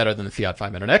 Far better than the Fiat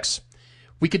 500X.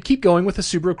 We could keep going with the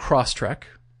Subaru Crosstrek,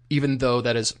 even though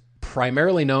that is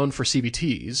primarily known for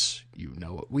CVTs. You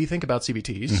know what we think about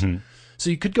CVTs. So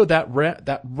you could go that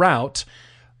route,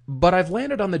 but I've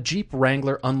landed on the Jeep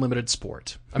Wrangler Unlimited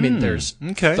Sport. I mean, there's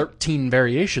 13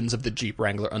 variations of the Jeep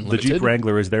Wrangler Unlimited. The Jeep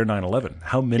Wrangler is their 911.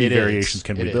 How many variations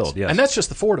can we build? Yes. And that's just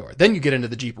the 4-door. Then you get into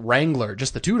the Jeep Wrangler,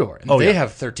 just the 2-door, and they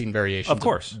have 13 variations. Of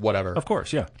course. Whatever. Of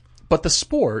course, yeah. But the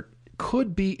Sport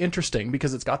could be interesting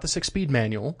because it's got the 6-speed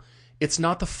manual. It's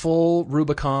not the full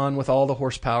Rubicon with all the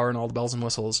horsepower and all the bells and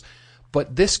whistles,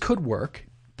 but this could work.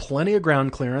 Plenty of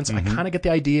ground clearance. I kind of get the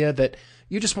idea that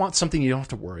you just want something you don't have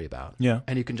to worry about. Yeah.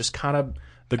 And you can just kind of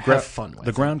have fun with.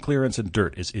 The ground clearance and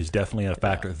dirt is definitely a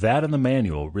factor. Yeah. That and the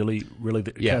manual really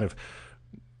kind of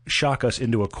shock us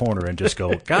into a corner and just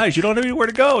go, guys, you don't have anywhere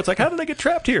to go. It's like, how did I get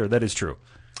trapped here? That is true.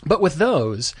 But with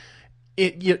those,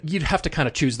 you'd have to kind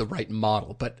of choose the right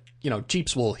model. But,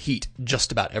 Jeeps will heat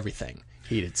just about everything.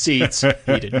 Heated seats,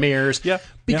 heated mirrors,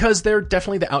 because they're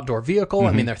definitely the outdoor vehicle.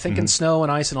 I mean, they're thinking snow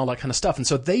and ice and all that kind of stuff. And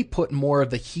so they put more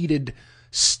of the heated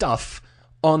stuff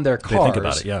on their cars. They think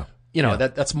about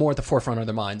it, that's more at the forefront of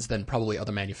their minds than probably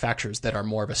other manufacturers that are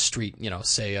more of a street,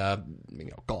 say,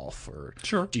 Golf or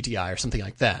GTI or something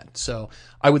like that. So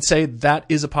I would say that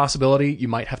is a possibility. You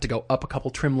might have to go up a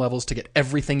couple trim levels to get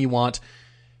everything you want.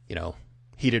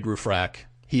 Heated roof rack,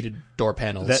 heated door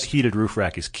panels. That heated roof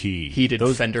rack is key. Heated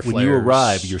fender flares. When you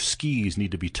arrive, your skis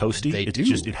need to be toasty.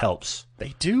 It helps.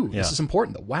 They do. Yeah. This is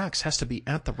important. The wax has to be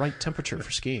at the right temperature for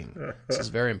skiing. This is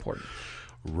very important.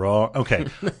 Wrong. Okay.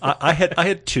 I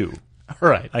had two. All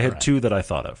right. I had two that I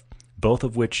thought of, both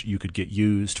of which you could get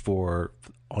used for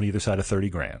on either side of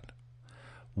 $30,000.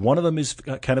 One of them is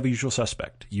kind of a usual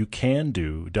suspect. You can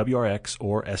do WRX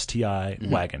or STI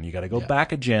wagon. You got to go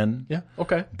back a gen. Yeah,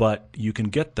 okay. But you can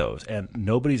get those, and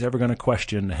nobody's ever going to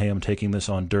question, hey, I'm taking this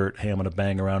on dirt. Hey, I'm going to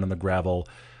bang around in the gravel.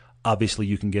 Obviously,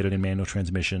 you can get it in manual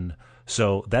transmission.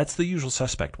 So that's the usual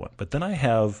suspect one. But then I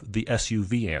have the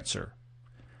SUV answer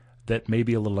that may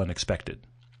be a little unexpected.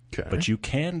 Okay. But you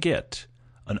can get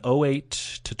an 08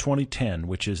 to 2010,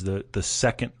 which is the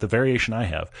variation I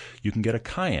have. You can get a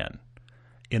Cayenne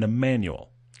in a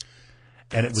manual.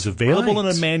 And it was available in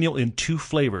a manual in two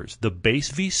flavors. The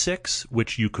base V6,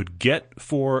 which you could get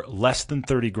for less than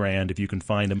 $30,000 if you can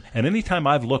find them. And anytime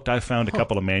I've looked, I've found a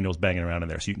couple of manuals banging around in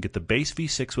there. So you can get the base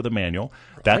V6 with a manual.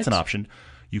 That's an option.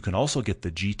 You can also get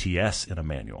the GTS in a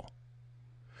manual.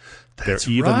 They're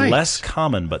even less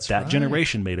common, but that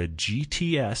generation made a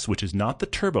GTS, which is not the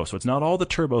turbo. So it's not all the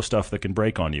turbo stuff that can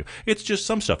break on you. It's just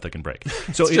some stuff that can break.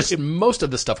 So it's just most of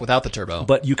the stuff without the turbo.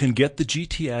 But you can get the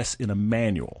GTS in a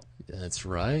manual. That's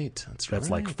right.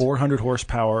 That's like 400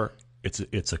 horsepower.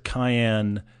 It's a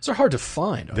Cayenne. They're hard to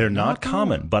find. They're not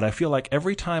common, but I feel like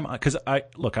every time, because I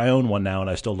own one now and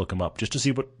I still look them up just to see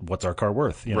what's our car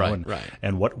worth,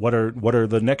 and what are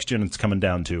the next gen it's coming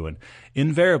down to, and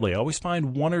invariably I always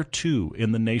find one or two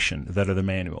in the nation that are the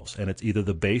manuals, and it's either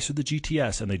the base or the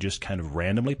GTS, and they just kind of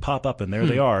randomly pop up, and there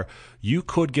they are. You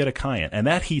could get a Cayenne, and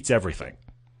that heats everything.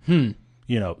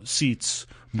 seats,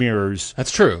 mirrors.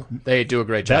 That's true. They do a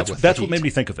great job with That's the what made heat. me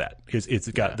think of that.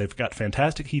 They've got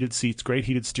fantastic heated seats, great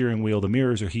heated steering wheel. The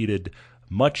mirrors are heated.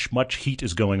 Much heat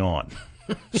is going on.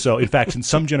 So, in fact, in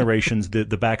some generations, the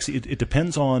back seat, it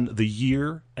depends on the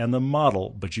year and the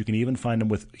model, but you can even find them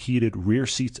with heated rear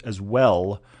seats as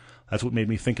well. That's what made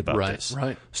me think about this.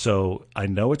 Right. So I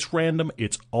know it's random.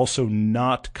 It's also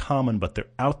not common, but they're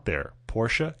out there.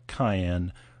 Porsche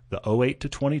Cayenne, the 08 to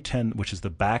 2010, which is the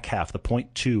back half, the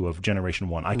 0.2 of Generation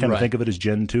 1. I kind of think of it as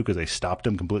Gen 2 because they stopped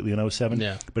them completely in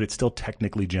 07, but it's still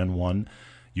technically Gen 1.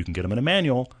 You can get them in a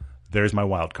manual. There's my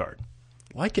wild card.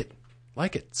 Like it.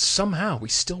 Somehow we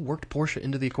still worked Porsche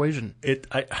into the equation.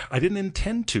 I didn't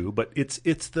intend to, but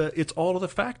it's all of the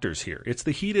factors here. It's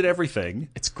the heated everything.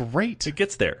 It's great. It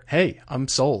gets there. Hey, I'm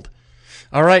sold.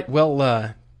 All right,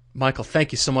 well, Michael,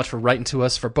 thank you so much for writing to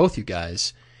us, for both you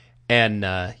guys. And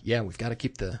we've got to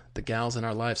keep the gals in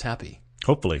our lives happy.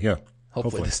 Hopefully, yeah.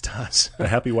 Hopefully this does. The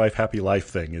happy wife, happy life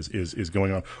thing is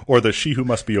going on, or the she who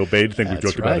must be obeyed thing we've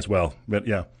joked about as well. But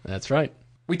yeah, that's right.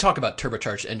 We talk about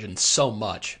turbocharged engines so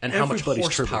much and how much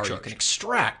horsepower you can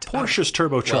extract. Porsche's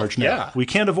turbocharged now. Yeah. We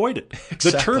can't avoid it.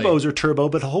 Exactly. The turbos are turbo,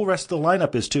 but the whole rest of the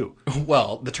lineup is too.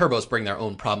 Well, the turbos bring their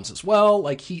own problems as well,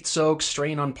 like heat soak,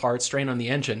 strain on parts, strain on the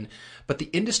engine. But the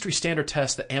industry standard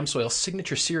test that AmSoil's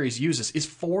Signature Series uses is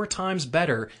 4 times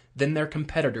better than their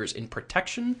competitors in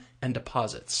protection and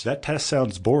deposits. That test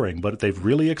sounds boring, but they've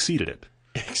really exceeded it.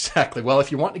 Exactly. Well, if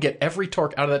you want to get every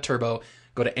torque out of that turbo,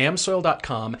 go to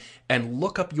amsoil.com and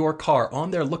look up your car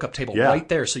on their lookup table right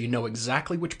there so you know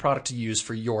exactly which product to use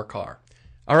for your car.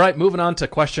 All right, moving on to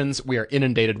questions. We are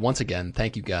inundated once again.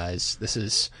 Thank you, guys. This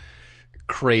is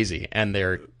crazy, and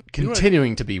they're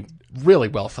continuing to be really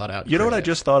well thought out. You know what I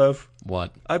just thought of?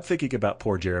 What? I'm thinking about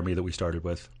poor Jeremy that we started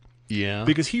with. Yeah.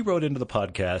 Because he wrote into the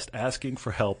podcast asking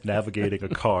for help navigating a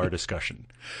car discussion.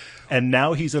 And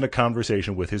now he's in a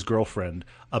conversation with his girlfriend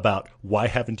about, why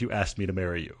haven't you asked me to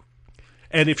marry you?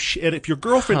 And if your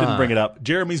girlfriend didn't bring it up,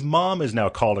 Jeremy's mom is now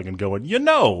calling and going,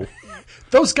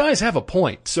 those guys have a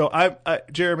point. So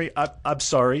Jeremy, I'm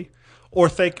sorry,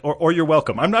 or you're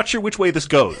welcome. I'm not sure which way this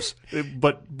goes,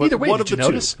 but either way, one of did you the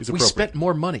notice? two is We appropriate. spent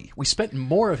more money. We spent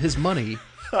more of his money.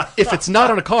 If it's not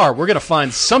on a car, we're going to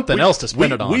find something else to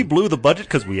spend it on. We blew the budget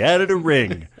because we added a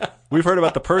ring. We've heard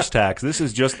about the purse tax. This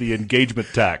is just the engagement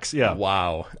tax. Yeah.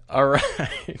 Wow. All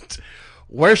right.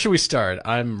 Where should we start?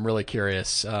 I'm really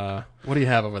curious. What do you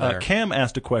have over there? Cam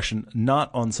asked a question not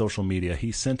on social media.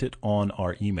 He sent it on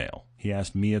our email. He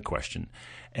asked me a question.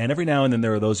 And every now and then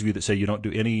there are those of you that say you don't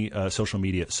do any social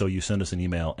media, so you send us an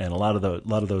email. And a lot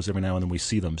of those every now and then we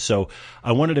see them. So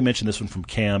I wanted to mention this one from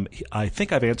Cam. I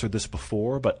think I've answered this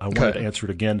before, but I wanted to answer it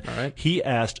again. All right. He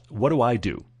asked, what do I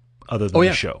do other than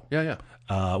the show? Yeah.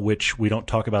 Which we don't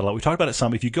talk about a lot. We talked about it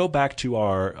some. If you go back to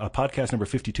our podcast number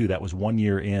 52, that was 1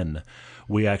 year in,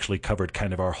 we actually covered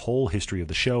kind of our whole history of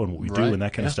the show and what we do and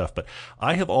that kind of stuff. But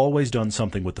I have always done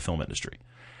something with the film industry.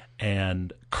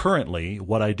 And currently,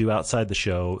 what I do outside the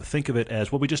show, think of it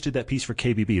as, we just did that piece for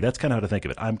KBB. That's kind of how to think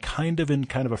of it. I'm kind of in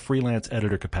a freelance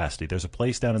editor capacity. There's a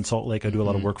place down in Salt Lake I do a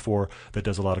lot of work for that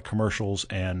does a lot of commercials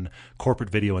and corporate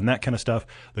video and that kind of stuff.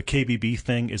 The KBB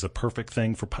thing is a perfect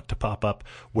thing to pop up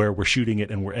where we're shooting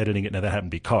it and we're editing it. Now, that happened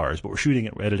to be cars, but we're shooting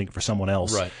it, we're editing it for someone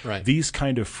else. Right. These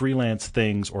kind of freelance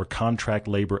things or contract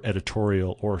labor,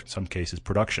 editorial, or in some cases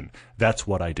production, that's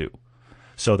what I do.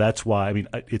 So that's why,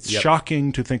 it's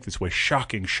shocking to think this way,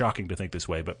 shocking to think this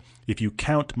way. But if you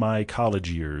count my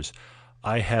college years,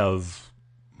 I have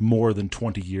more than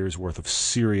 20 years worth of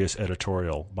serious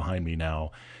editorial behind me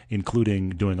now,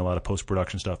 including doing a lot of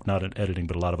post-production stuff, not in editing,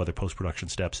 but a lot of other post-production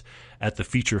steps at the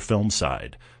feature film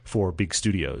side for big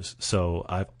studios. So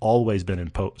I've always been in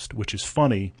post, which is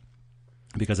funny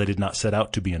because I did not set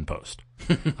out to be in post.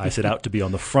 I set out to be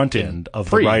on the front end of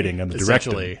the writing and the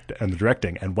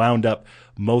directing, and wound up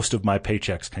most of my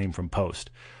paychecks came from post.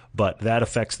 But that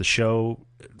affects the show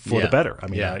for the better.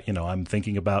 I'm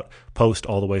thinking about post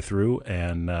all the way through,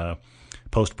 and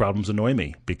post problems annoy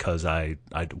me because I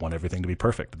want everything to be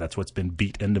perfect. That's what's been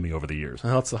beat into me over the years.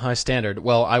 Well, that's the high standard.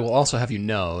 Well, I will also have you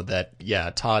know that,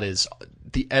 Todd is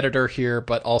the editor here,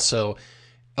 but also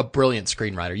a brilliant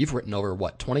screenwriter. You've written over,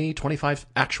 20, 25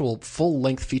 actual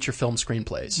full-length feature film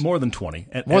screenplays? More than 20.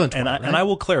 More than 20, and I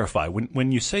will clarify,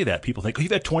 when you say that, people think,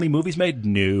 you've had 20 movies made?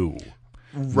 No.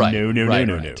 Right.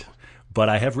 No. But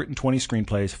I have written 20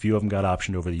 screenplays. A few of them got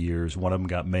optioned over the years. One of them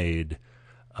got made.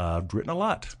 I've written a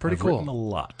lot. Pretty cool. Written a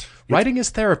lot. Writing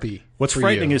is therapy. What's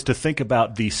frightening is to think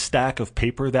about the stack of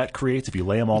paper that creates. If you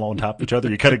lay them all on top of each other,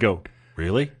 you kind of go,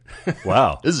 really?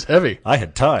 Wow. This is heavy. I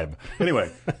had time.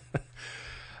 Anyway.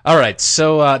 All right,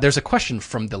 so there's a question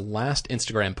from the last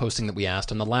Instagram posting that we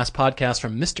asked on the last podcast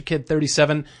from Mr. Kid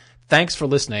 37. Thanks for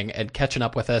listening and catching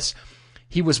up with us.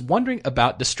 He was wondering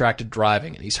about distracted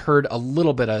driving, and he's heard a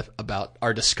little bit about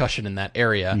our discussion in that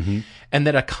area. And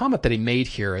then a comment that he made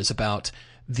here is about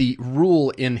the rule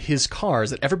in his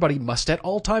cars that everybody must at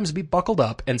all times be buckled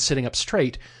up and sitting up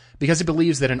straight, because he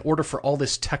believes that in order for all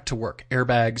this tech to work,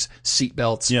 airbags,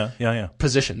 seatbelts,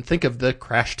 position. Think of the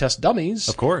crash test dummies.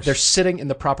 Of course. They're sitting in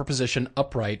the proper position,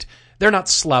 upright. They're not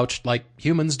slouched like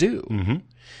humans do.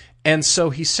 And so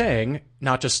he's saying,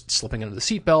 not just slipping into the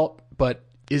seatbelt, but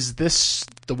is this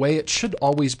the way it should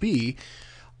always be?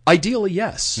 Ideally,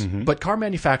 yes. But car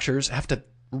manufacturers have to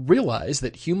realize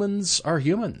that humans are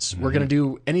humans. We're going to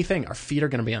do anything. Our feet are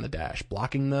going to be on the dash,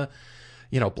 blocking the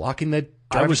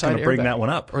I was going to bring that one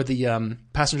up. Or the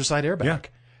passenger side airbag. Yeah.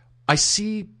 I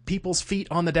see people's feet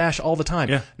on the dash all the time.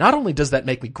 Yeah. Not only does that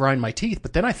make me grind my teeth,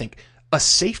 but then I think a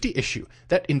safety issue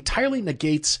that entirely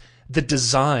negates the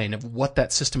design of what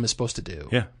that system is supposed to do.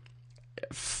 Yeah.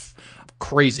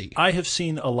 Crazy. I have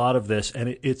seen a lot of this,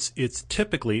 and it's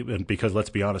typically, and because let's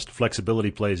be honest,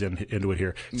 flexibility plays into it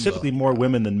here, it's typically more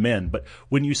women than men. But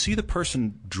when you see the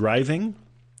person driving,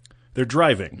 they're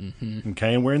driving,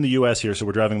 okay? And we're in the U.S. here, so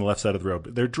we're driving the left side of the road.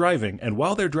 But they're driving, and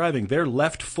while they're driving, their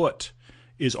left foot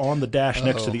is on the dash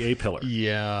next to the A-pillar.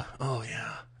 Yeah. Oh,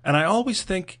 yeah. And I always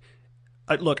think,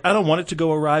 look, I don't want it to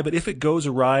go awry, but if it goes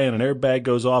awry and an airbag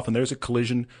goes off and there's a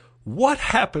collision, what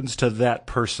happens to that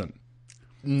person?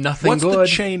 Nothing What's good. What's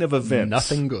the chain of events?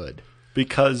 Nothing good.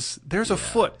 Because there's a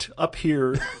foot up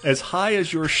here as high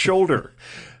as your shoulder.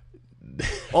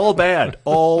 All bad.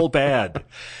 All bad.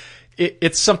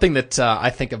 It's something that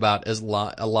I think about a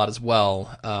lot as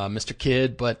well, Mr.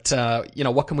 Kidd. But,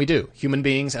 what can we do? Human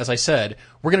beings, as I said,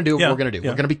 we're going to do what we're going to do.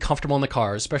 We're going to be comfortable in the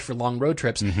cars, especially for long road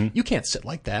trips. You can't sit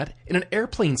like that. In an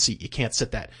airplane seat, you can't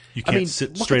sit that. You can't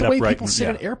sit straight upright. Look at the way upright people sit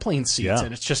in airplane seats, Yeah.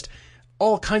 and it's just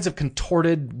all kinds of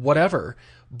contorted whatever.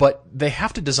 But they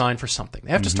have to design for something.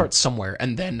 They have to start somewhere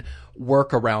and then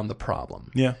work around the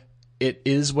problem. Yeah. It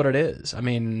is what it is. I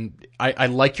mean, I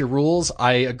like your rules.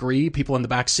 I agree. People in the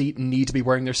back seat need to be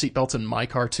wearing their seatbelts in my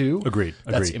car too. Agreed.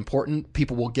 That's important.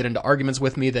 People will get into arguments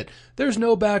with me that there's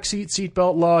no backseat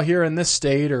seatbelt law here in this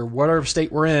state or whatever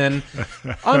state we're in.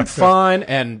 I'm fine,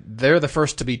 and they're the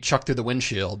first to be chucked through the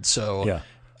windshield. So yeah.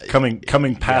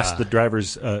 Coming past the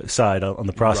driver's side on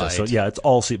the process. Right. So yeah, it's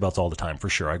all seatbelts all the time for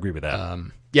sure. I agree with that.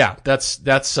 Yeah, that's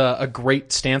a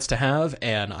great stance to have,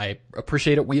 and I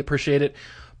appreciate it. We appreciate it.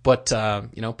 But,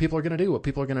 people are going to do what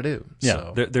people are going to do.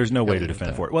 Yeah, So there's no way to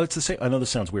defend for it. Well, it's the same. I know this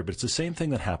sounds weird, but it's the same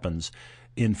thing that happens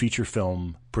in feature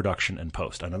film production and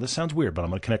post. I know this sounds weird, but I'm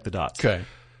going to connect the dots. Okay.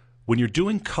 When you're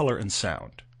doing color and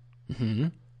sound,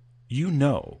 you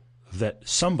know that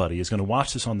somebody is going to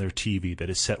watch this on their TV that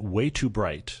is set way too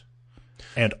bright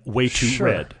and way too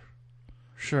red.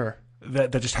 Sure.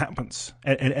 That just happens,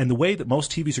 and the way that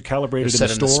most TVs are calibrated set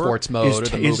in in the store sports mode or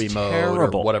the movie mode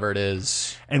terrible. or whatever it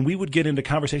is. And we would get into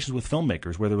conversations with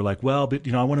filmmakers where they were like, "Well,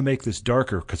 but I want to make this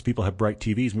darker because people have bright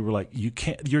TVs." And we were like, "You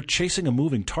can't. You're chasing a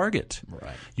moving target.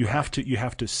 Right. You have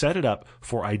to set it up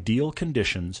for ideal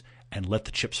conditions and let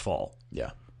the chips fall. Yeah.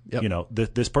 Yep.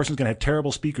 This person's going to have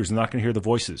terrible speakers and not going to hear the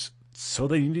voices." So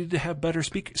they need to have better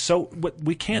speakers. So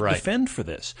we can't defend for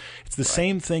this. It's the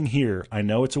same thing here. I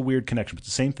know it's a weird connection, but it's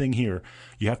the same thing here.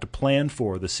 You have to plan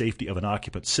for the safety of an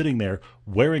occupant sitting there,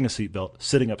 wearing a seatbelt,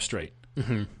 sitting up straight,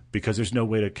 because there's no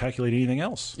way to calculate anything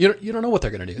else. You don't know what they're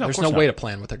going to do. No, There's no way to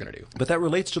plan what they're going to do. But that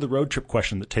relates to the road trip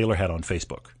question that Taylor had on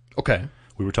Facebook. Okay.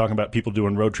 We were talking about people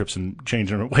doing road trips and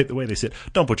changing the way they sit.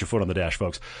 Don't put your foot on the dash,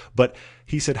 folks. But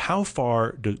he said, how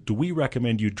far do we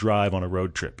recommend you drive on a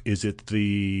road trip? Is it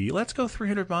let's go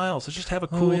 300 miles, let's just have a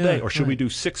cool day? Or should we do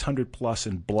 600 plus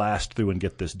and blast through and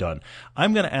get this done?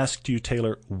 I'm going to ask you,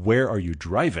 Taylor, where are you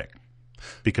driving?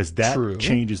 Because that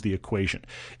changes the equation.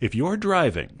 If you're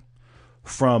driving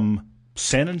from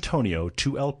San Antonio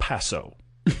to El Paso,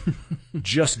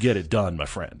 just get it done, my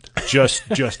friend.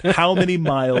 Just how many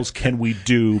miles can we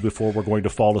do before we're going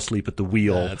to fall asleep at the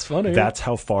wheel? That's funny. That's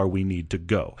how far we need to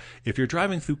go. If you're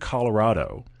driving through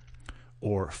Colorado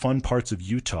or fun parts of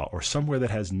Utah or somewhere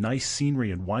that has nice scenery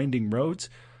and winding roads,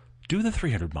 do the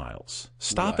 300 miles.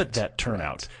 Stop at that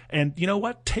turnout. And you know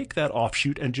what? Take that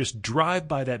offshoot and just drive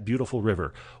by that beautiful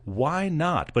river. Why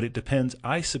not? But it depends,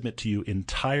 I submit to you,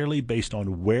 entirely based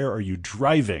on where are you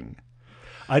driving.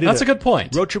 That's a good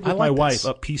point. Road trip with my wife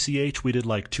up PCH. We did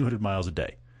like 200 miles a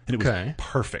day, and it was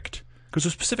perfect because it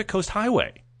was Pacific Coast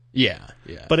Highway. Yeah.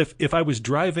 But if I was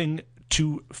driving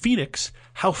to Phoenix,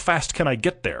 how fast can I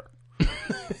get there?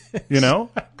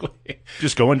 Exactly.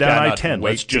 Just going down I-10.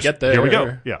 Let's just get there. Here we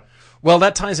go. Yeah. Well,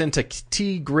 that ties into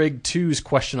T. Grig 2's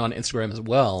question on Instagram as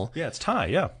well. Yeah, it's Ty,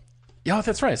 yeah. Yeah,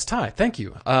 that's right. It's Ty. Thank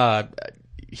you.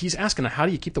 He's asking, how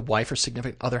do you keep the wife or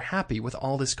significant other happy with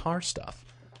all this car stuff?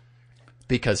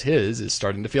 Because his is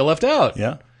starting to feel left out.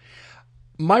 Yeah.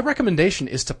 My recommendation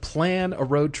is to plan a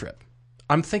road trip.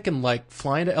 I'm thinking like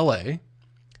flying to L.A.,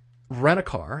 rent a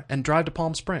car, and drive to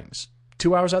Palm Springs.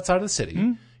 2 hours outside of the city.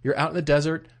 Mm. You're out in the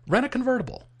desert. Rent a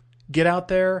convertible. Get out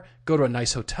there, go to a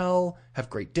nice hotel, have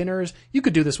great dinners. You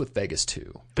could do this with Vegas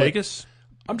too. Vegas?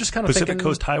 I'm just kind of thinking Pacific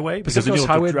Coast Highway? Pacific Coast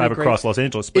Highway drive across Los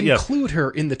Angeles. But include her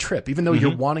in the trip, even though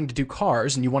you're wanting to do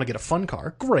cars and you want to get a fun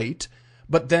car. Great.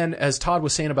 But then, as Todd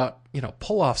was saying about,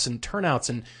 pull-offs and turnouts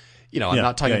and, I'm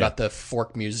not talking about the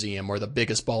Fork Museum or the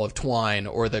biggest ball of twine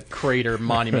or the crater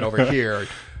monument over here.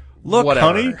 Look, whatever.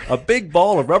 Honey, a big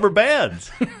ball of rubber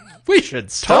bands. We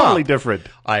should stop. Totally different.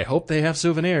 I hope they have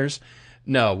souvenirs.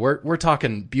 No, we're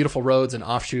talking beautiful roads and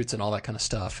offshoots and all that kind of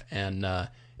stuff, and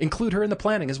include her in the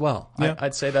planning as well. Yeah.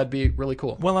 I'd say that'd be really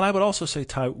cool. Well, and I would also say,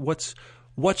 Ty, what's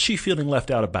she feeling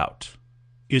left out about?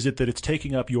 Is it that it's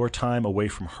taking up your time away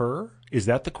from her? Is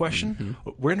that the question?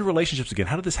 Mm-hmm. We're into relationships again.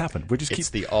 How did this happen? It's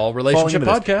the All Relationship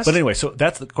Podcast. But anyway, so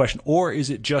that's the question. Or is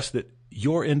it just that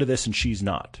you're into this and she's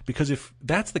not? Because if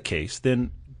that's the case,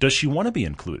 then does she want to be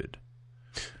included?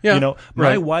 Yeah,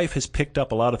 my wife has picked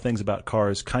up a lot of things about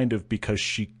cars kind of because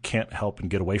she can't help and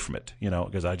get away from it,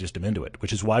 because I just am into it,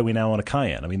 which is why we now own a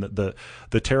Cayenne. I mean,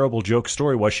 the terrible joke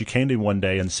story was she came to me one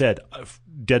day and said,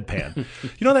 deadpan,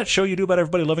 that show you do about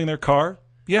everybody loving their car?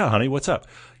 Yeah, honey, what's up?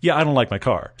 Yeah, I don't like my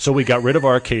car. So we got rid of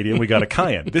our Acadia and we got a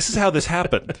Cayenne. This is how this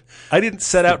happened. I didn't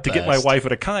set out to get my wife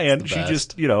at a Cayenne. She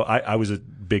just, I was a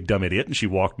big dumb idiot and she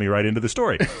walked me right into the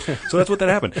story. So that's what that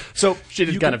happened. So she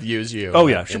just kind of used you. Oh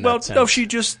yeah. She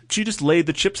just laid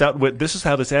the chips out with, this is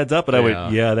how this adds up. And I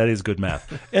went, yeah, that is good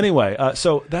math. Anyway,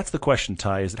 so that's the question,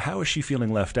 Ty, is how is she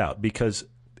feeling left out? Because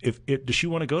does she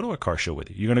want to go to a car show with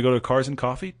you? You're going to go to Cars and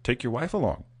Coffee? Take your wife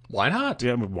along. Why not?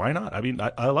 Yeah, why not? I mean,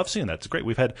 I love seeing that. It's great.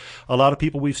 We've had a lot of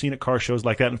people we've seen at car shows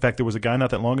like that. In fact, there was a guy not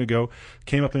that long ago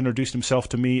came up and introduced himself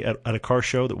to me at a car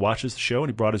show that watches the show, and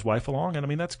he brought his wife along. And I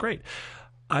mean, that's great.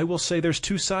 I will say there's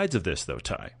two sides of this, though,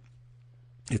 Ty.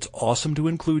 It's awesome to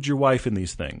include your wife in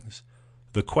these things.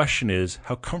 The question is,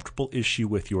 how comfortable is she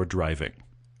with your driving?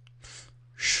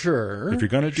 Sure. If you're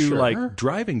going to do like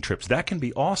driving trips, that can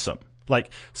be awesome.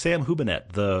 Like Sam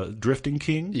Hubinet, the drifting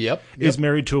king, is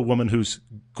married to a woman who's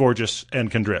gorgeous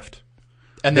and can drift.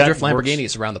 And they drift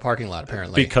Lamborghinis around the parking lot,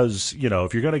 apparently. Because,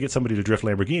 if you're going to get somebody to drift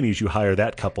Lamborghinis, you hire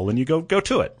that couple and you go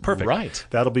to it. Perfect. Right.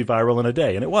 That'll be viral in a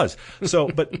day. And it was. So,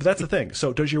 but that's the thing.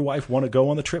 So does your wife want to go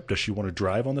on the trip? Does she want to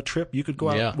drive on the trip? You could go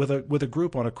out with a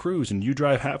group on a cruise and you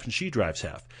drive half and she drives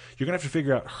half. You're going to have to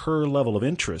figure out her level of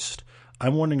interest.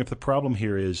 I'm wondering if the problem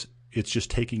here is it's just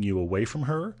taking you away from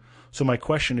her. So my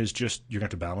question is just, you're going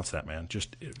to have to balance that, man.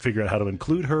 Just figure out how to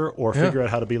include her or figure out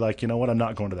how to be like, you know what, I'm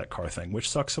not going to that car thing, which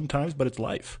sucks sometimes, but it's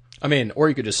life. I mean, or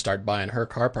you could just start buying her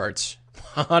car parts.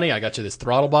 Honey, I got you this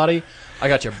throttle body. I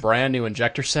got you a brand new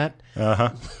injector set. Uh-huh.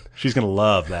 She's going to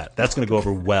love that. That's going to go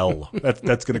over well.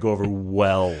 That's going to go over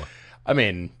well. I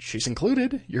mean, she's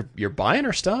included. You're buying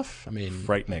her stuff. I mean,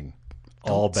 frightening.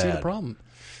 All bad. See the problem.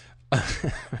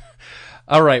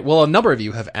 All right. Well, a number of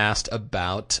you have asked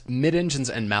about mid-engines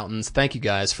and mountains. Thank you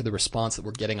guys for the response that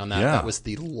we're getting on that. Yeah. That was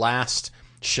the last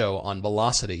show on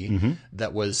Velocity.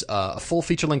 That was a full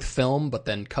feature-length film, but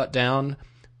then cut down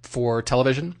for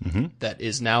television. That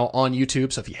is now on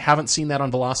YouTube. So if you haven't seen that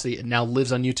on Velocity, it now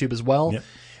lives on YouTube as well. Yep.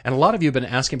 And a lot of you have been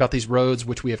asking about these roads,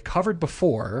 which we have covered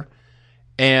before.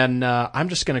 And I'm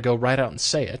just going to go right out and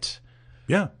say it.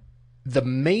 Yeah. The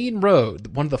main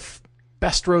road, one of the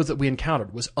best roads that we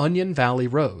encountered, was Onion Valley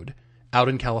Road out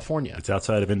in California. It's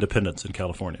outside of Independence in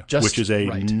California, which is a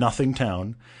nothing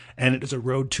town, and it is a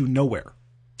road to nowhere.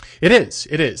 It is.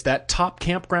 It is. That top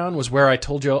campground was where I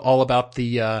told you all about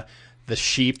the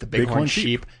sheep, the bighorn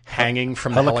sheep hanging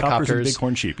from the helicopters. And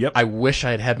bighorn sheep, yep. I wish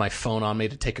I had had my phone on me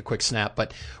to take a quick snap,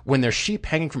 but when there's sheep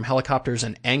hanging from helicopters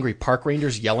and angry park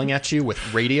rangers yelling at you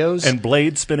with radios. And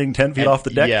blades spinning 10 feet off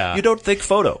the deck, you don't think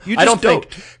photo. You just I don't think.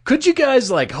 Could you guys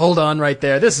hold on right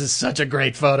there? This is such a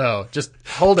great photo. Just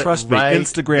hold it right there. Trust me,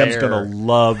 Instagram's going to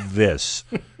love this.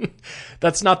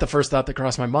 That's not the first thought that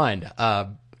crossed my mind. That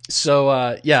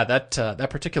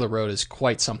particular road is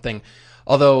quite something.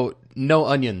 Although no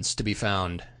onions to be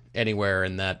found anywhere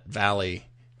in that valley.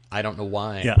 I don't know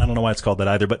why. Yeah, I don't know why it's called that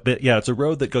either. But yeah, it's a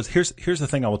road that goes. Here's the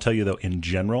thing I will tell you, though, in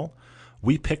general,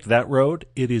 We picked that road.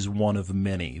 It is one of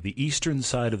many. The eastern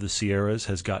side of the Sierras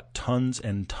has got tons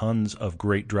and tons of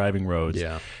great driving roads.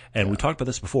 Yeah. And we talked about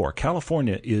this before.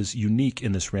 California is unique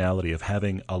in this reality of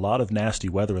having a lot of nasty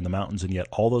weather in the mountains, and yet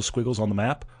all those squiggles on the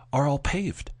map are all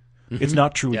paved. Mm-hmm. It's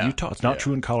not true in Utah. It's not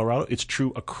true in Colorado. It's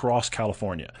true across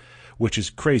California, which is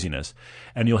craziness.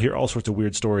 And you'll hear all sorts of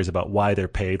weird stories about why they're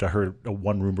paved. I heard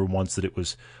one rumor once that it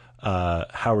was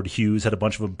Howard Hughes had a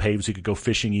bunch of them paved so he could go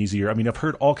fishing easier. I mean, I've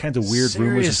heard all kinds of weird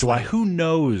rumors as to why. Who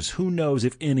knows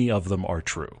if any of them are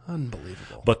true?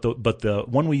 Unbelievable. But the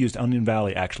one we used, Onion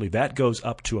Valley, actually, that goes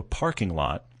up to a parking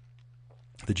lot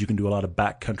that you can do a lot of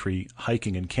backcountry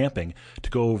hiking and camping to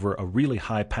go over a really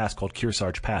high pass called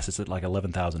Kearsarge Pass. It's at like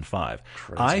 11,005.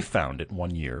 I found it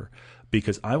one year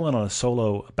because I went on a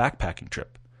solo backpacking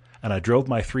trip, and I drove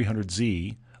my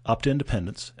 300Z up to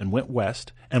Independence and went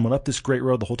west and went up this great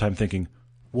road the whole time thinking,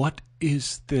 what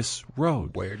is this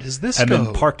road? Where does this go? And then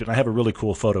it. parked And I have a really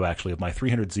cool photo, actually, of my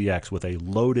 300ZX with a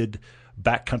loaded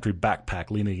backcountry backpack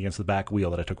leaning against the back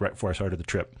wheel that I took right before I started the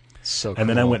trip. So cool. And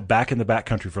then I went back in the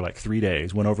backcountry for like 3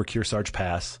 days, went over Kearsarge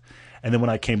Pass, and then when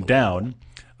I came down,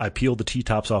 I peeled the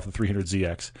T-tops off the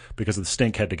 300ZX because the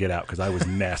stink had to get out because I was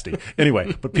nasty.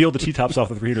 Anyway, but peeled the T-tops off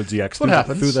the 300ZX,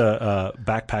 threw the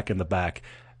backpack in the back,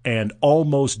 and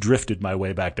almost drifted my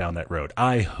way back down that road.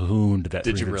 I hooned that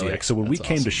 300ZX. Really? So when we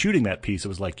came to shooting that piece, it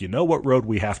was like, you know what road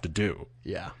we have to do?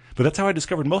 Yeah. But that's how I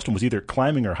discovered most of them, was either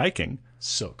climbing or hiking.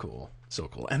 So cool. So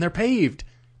cool. And they're paved.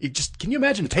 Can you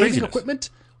imagine paving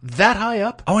equipment that high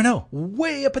up? Oh, I know.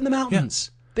 Way up in the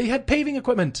mountains. Yeah. They had paving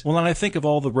equipment. Well, and I think of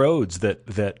all the roads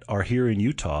that are here in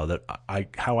Utah that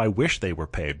how I wish they were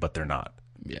paved, but they're not.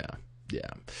 Yeah. Yeah.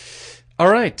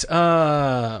 All right.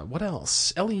 What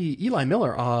else? Eli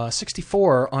Miller,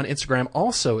 64 on Instagram,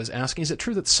 also is asking, is it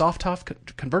true that soft top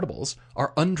convertibles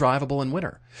are undrivable in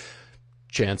winter?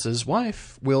 Chance's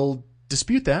wife will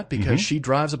dispute that because she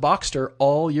drives a Boxster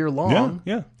all year long.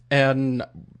 Yeah. And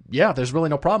there's really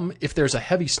no problem. If there's a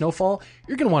heavy snowfall,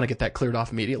 you're going to want to get that cleared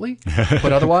off immediately.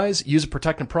 But otherwise, use a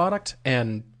protectant product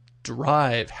and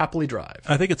happily drive.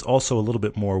 I think it's also a little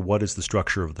bit more what is the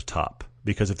structure of the top.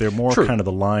 Because if they're more kind of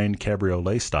the line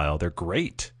cabriolet style, they're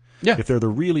great. Yeah. If they're the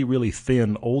really, really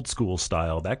thin old school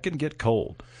style, that can get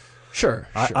cold. Sure.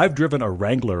 I've driven a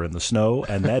Wrangler in the snow,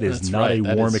 and that is not a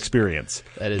warm experience.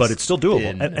 But it's still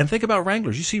doable. And think about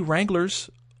Wranglers. You see Wranglers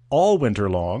all winter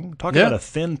long. Talk about a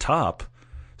thin top.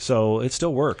 So it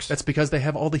still works. That's because they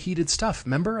have all the heated stuff.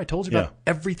 Remember? I told you about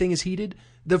everything is heated.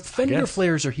 The fender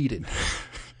flares are heated.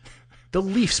 The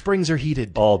leaf springs are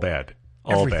heated. All bad.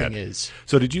 Everything is.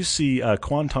 So did you see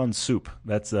Quanton Soup,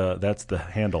 that's the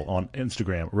handle on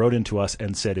Instagram, wrote into us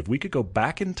and said if we could go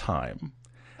back in time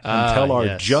and tell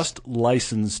our just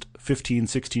licensed 15,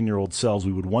 16-year-old selves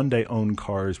we would one day own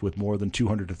cars with more than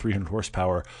 200 to 300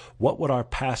 horsepower, what would our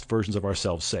past versions of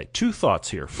ourselves say? Two thoughts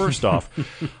here. First off,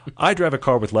 I drive a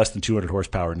car with less than 200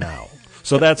 horsepower now.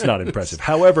 So that's not impressive.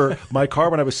 However, my car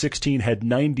when I was 16 had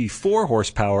 94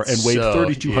 horsepower and weighed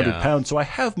 3,200 pounds, so I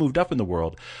have moved up in the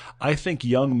world. I think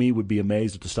young me would be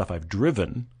amazed at the stuff I've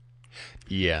driven.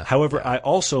 Yeah. However, I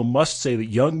also must say that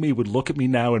young me would look at me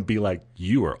now and be like,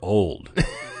 you are old.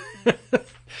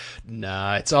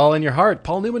 Nah, it's all in your heart.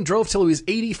 Paul Newman drove till he was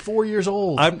 84 years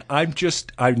old.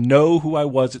 I know who I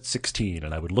was at 16,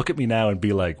 and I would look at me now and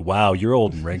be like, wow, you're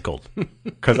old and wrinkled.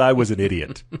 Because I was an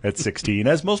idiot at 16,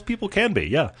 as most people can be,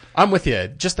 yeah. I'm with you.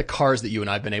 Just the cars that you and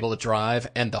I have been able to drive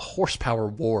and the horsepower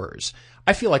wars.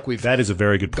 I feel like that is a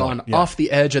very good point. Gone off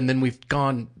the edge, and then we've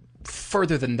gone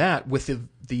further than that with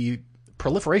the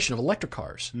proliferation of electric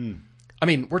cars. I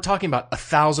mean, we're talking about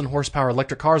 1,000 horsepower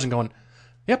electric cars and going,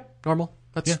 yep, normal.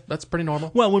 That's pretty normal.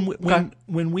 Well,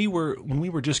 when we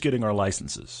were just getting our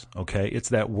licenses, okay, it's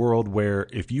that world where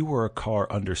if you were a car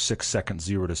under 6 seconds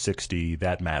 0 to 60,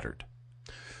 that mattered.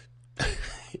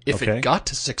 If it got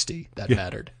to 60, that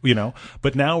mattered. You know,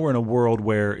 but now we're in a world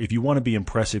where if you want to be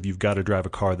impressive, you've got to drive a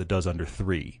car that does under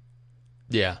 3.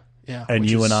 Yeah. And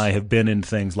you and I have been in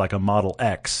things like a Model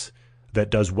X that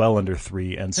does well under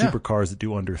 3 and supercars that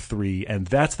do under 3, and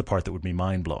that's the part that would be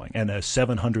mind-blowing. And a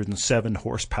 707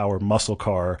 horsepower muscle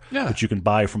car that you can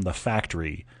buy from the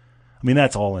factory. I mean,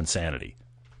 that's all insanity.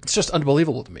 It's just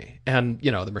unbelievable to me. And,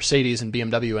 you know, the Mercedes and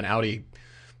BMW and Audi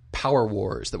power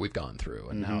wars that we've gone through,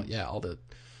 and now,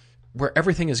 where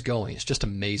everything is going is just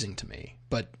amazing to me.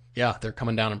 But, they're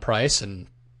coming down in price, and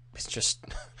it's just,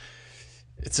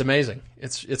 it's amazing.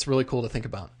 It's really cool to think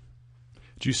about.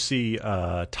 Did you see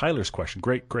Tyler's question?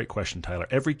 Great question, Tyler.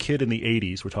 Every kid in the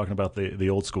 80s, we're talking about the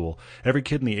old school, every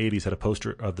kid in the 80s had a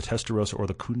poster of the Testarossa or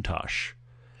the Countach.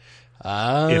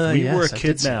 If we were a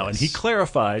kid now, and he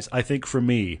clarifies, I think for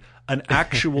me, an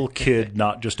actual kid,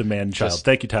 not just a man-child.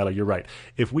 Thank you, Tyler. You're right.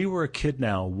 If we were a kid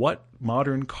now, what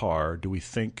modern car do we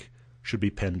think should be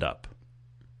pinned up?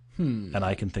 And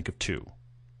I can think of two.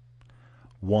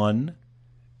 One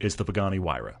is the Pagani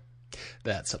Huayra.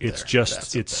 That's up It's there.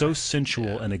 just, it's so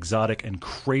sensual and exotic and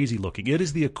crazy looking. It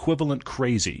is the equivalent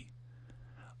crazy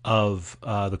of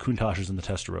the Countaches and the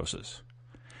Testarossas.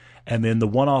 And then the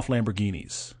one-off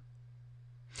Lamborghinis.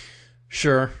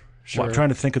 Sure. Well, I'm trying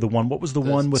to think of the one. What was the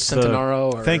one with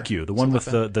Centenario? Thank you. The one with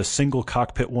the single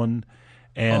cockpit one.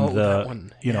 And that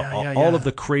one. All of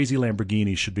the crazy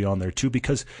Lamborghinis should be on there too,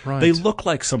 because they look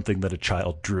like something that a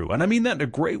child drew. And I mean that in a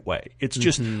great way. It's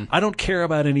just, I don't care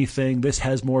about anything. This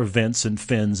has more vents and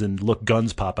fins and look,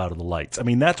 guns pop out of the lights. I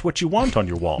mean, that's what you want on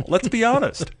your wall. Let's be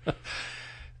honest.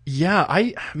 Yeah,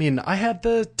 I mean, I had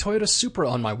the Toyota Supra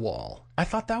on my wall. I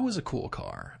thought that was a cool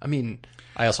car. I mean,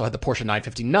 I also had the Porsche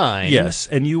 959. Yes,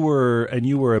 and you were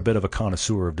a bit of a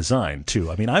connoisseur of design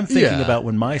too. I mean, I'm thinking about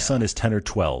when my son is 10 or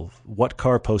 12, what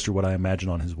car poster would I imagine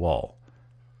on his wall?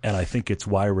 And I think it's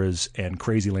Huayras and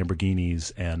crazy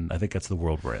Lamborghinis, and I think that's the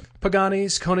world we're in.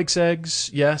 Paganis, Koenigsegg's,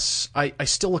 yes. I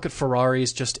still look at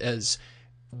Ferraris just as,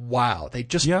 wow, they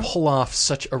just pull off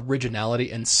such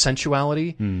originality and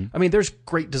sensuality. I mean, there's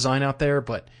great design out there,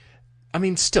 but I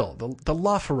mean, still, the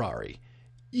LaFerrari,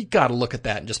 you got to look at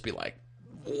that and just be like,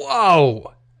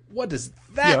 whoa, what does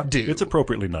that do? It's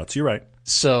appropriately nuts. You're right.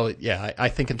 So, yeah, I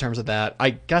think in terms of that,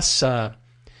 I guess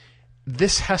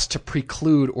this has to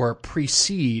preclude or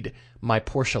precede my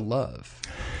Porsche love.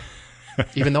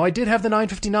 Even though I did have the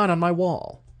 959 on my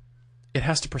wall, it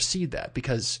has to precede that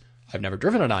because I've never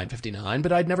driven a 959,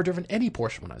 but I'd never driven any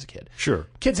Porsche when I was a kid. Sure.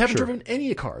 Kids haven't driven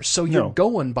any cars, so you're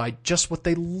going by just what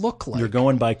they look like. You're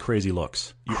going by crazy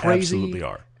looks. You absolutely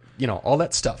are. You know, all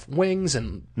that stuff. Wings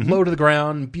and low to the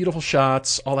ground, beautiful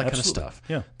shots, all that kind of stuff.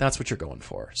 Yeah. That's what you're going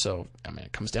for. So, I mean,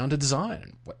 it comes down to design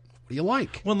and what do you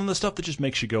like? Well, then the stuff that just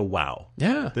makes you go, wow.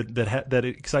 Yeah. That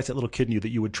excites that little kid in you that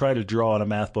you would try to draw on a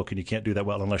math book, and you can't do that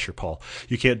well unless you're Paul.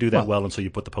 You can't do that well until you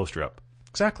put the poster up.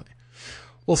 Exactly.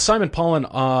 Well, Simon Paulin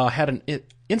had an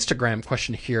Instagram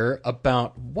question here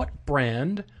about what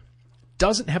brand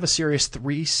doesn't have a serious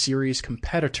 3 Series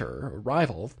competitor or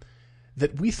rival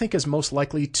that we think is most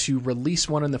likely to release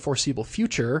one in the foreseeable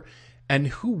future, and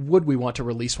who would we want to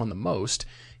release one the most?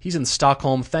 He's in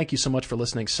Stockholm. Thank you so much for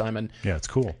listening, Simon. Yeah, it's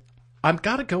cool. I've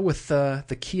got to go with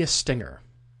the Kia Stinger.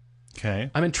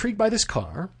 Okay. I'm intrigued by this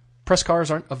car. Press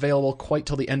cars aren't available quite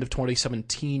till the end of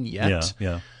 2017 yet.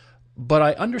 Yeah. But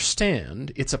I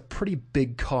understand it's a pretty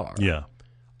big car. Yeah.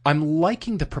 I'm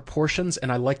liking the proportions and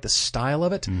I like the style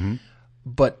of it,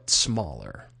 but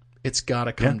smaller. It's got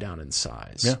to come down in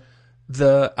size. Yeah.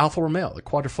 The Alfa Romeo, the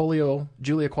Quadrifoglio,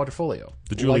 Giulia Quadrifoglio.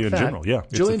 The Giulia in general, yeah.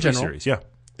 Giulia in it's the 3 general. Series, yeah.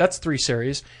 That's 3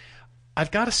 Series.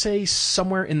 I've got to say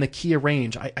somewhere in the Kia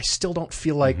range, I still don't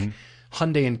feel like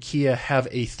Hyundai and Kia have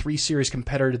a 3 Series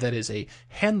competitor that is a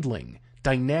handling,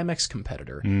 dynamics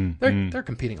competitor. They're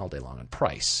competing all day long on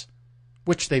price,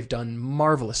 which they've done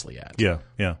marvelously at.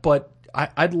 Yeah. But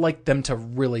I'd like them to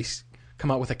really come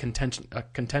out with a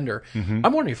contender. I'm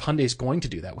wondering if Hyundai's going to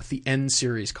do that with the N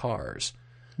Series cars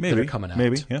that are coming out.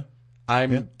 Maybe, yeah.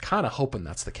 I'm kind of hoping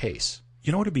that's the case.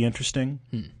 You know what would be interesting?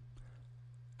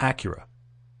 Acura.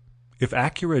 If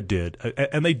Acura did,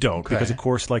 and they don't, because of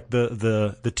course, like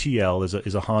the TL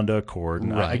is a Honda Accord,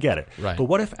 and I get it. Right. But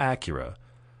what if Acura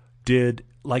did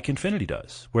like Infiniti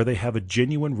does, where they have a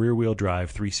genuine rear-wheel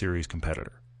drive 3 Series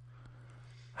competitor?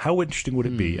 How interesting would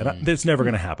it be? And that's never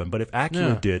going to happen. But if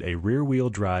Acura did a rear-wheel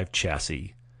drive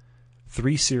chassis,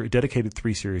 dedicated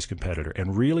 3 Series competitor,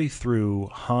 and really threw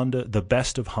Honda, the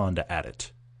best of Honda, at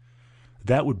it,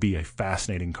 that would be a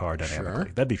fascinating car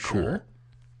dynamically. That'd be cool.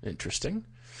 Interesting.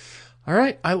 All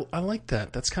right, I like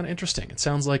that. That's kind of interesting. It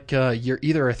sounds like you're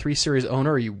either a 3 Series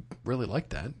owner or you really like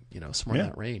that. Somewhere in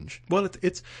that range. Well,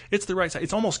 it's the right size.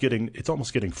 It's almost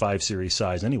getting 5 Series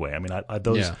size anyway. I mean,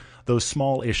 those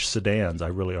small-ish sedans, I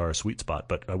really are a sweet spot.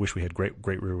 But I wish we had great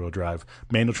rear-wheel drive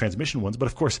manual transmission ones. But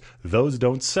of course, those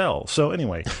don't sell. So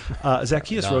anyway,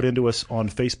 Zacchaeus wrote into us on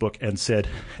Facebook and said,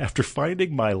 after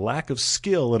finding my lack of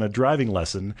skill in a driving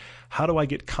lesson, how do I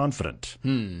get confident?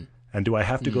 And do I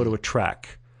have to go to a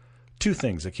track? 2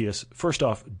 things, Zacchaeus. First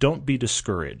off, don't be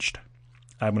discouraged.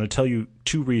 I'm going to tell you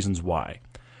 2 reasons why.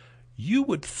 You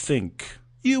would think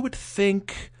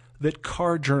that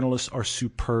car journalists are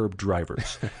superb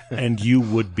drivers, and you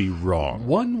would be wrong.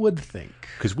 One would think.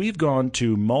 Because we've gone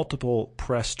to multiple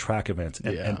press track events,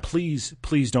 and please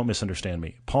don't misunderstand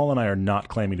me. Paul and I are not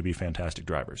claiming to be fantastic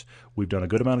drivers. We've done a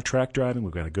good amount of track driving.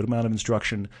 We've got a good amount of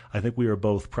instruction. I think we are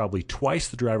both probably twice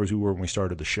the drivers we were when we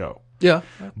started the show. Yeah.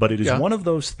 But it is one of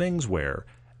those things where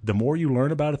the more you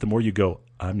learn about it, the more you go,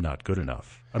 I'm not good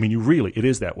enough. I mean, it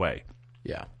is that way.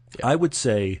 Yeah. I would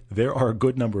say there are a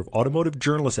good number of automotive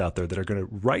journalists out there that are going to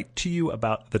write to you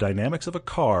about the dynamics of a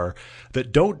car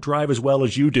that don't drive as well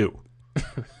as you do.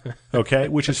 Okay,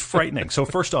 which is frightening. So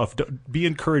first off, be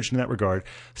encouraged in that regard.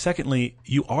 Secondly,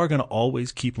 you are going to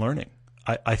always keep learning.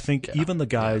 I think even the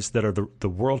guys that are the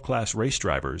world-class race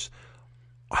drivers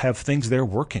have things they're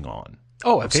working on.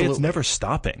 Oh, absolutely. Okay? It's never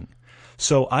stopping.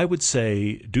 So I would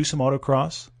say do some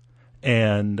autocross,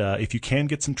 and if you can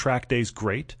get some track days,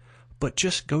 great. But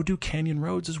just go do canyon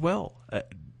roads as well.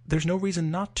 There's no reason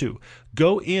not to.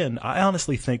 Go in. I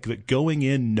honestly think that going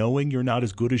in knowing you're not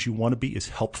as good as you want to be is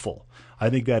helpful. I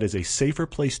think that is a safer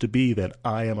place to be than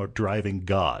I am a driving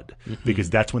god, because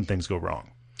that's when things go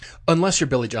wrong. Unless you're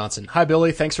Billy Johnson. Hi,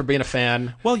 Billy. Thanks for being a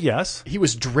fan. Well, yes. He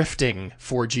was drifting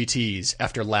for GTs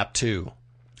after lap 2.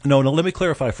 No, let me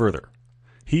clarify further.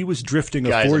 He was drifting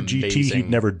a Ford GT he'd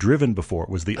never driven before. It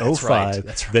was the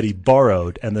 05 that he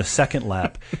borrowed, and the second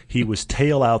lap, he was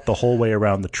tail out the whole way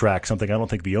around the track, something I don't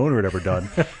think the owner had ever done.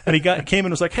 And he came in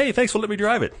and was like, hey, thanks for letting me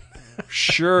drive it.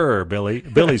 Sure, Billy.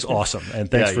 Billy's awesome,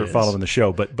 and thanks for following the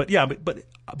show. But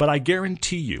I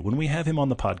guarantee you, when we have him on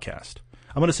the podcast,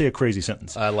 I'm going to say a crazy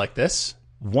sentence. I like this.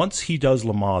 Once he does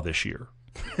Le Mans this year,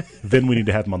 then we need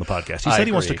to have him on the podcast. He said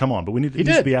he wants to come on, but it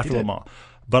needs to be after Le Mans.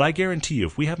 But I guarantee you,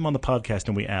 if we have him on the podcast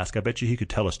and we ask, I bet you he could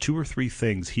tell us 2 or 3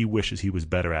 things he wishes he was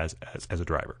better as a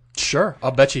driver. Sure.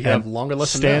 I'll bet you he'd have longer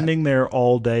list than that. Standing there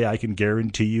all day, I can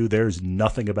guarantee you there's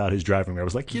nothing about his driving where I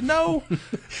was like,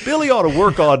 Billy ought to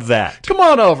work on that. Come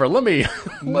on over. Let me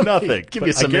nothing. Give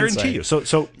you some I guarantee insight. you.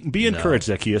 So be encouraged,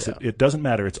 Zacchaeus. Yeah. It doesn't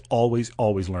matter. It's always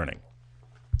learning.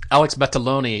 Alex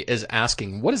Bettaloni is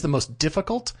asking, what is the most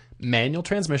difficult manual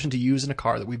transmission to use in a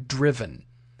car that we've driven?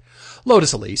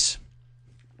 Lotus Elise.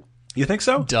 You think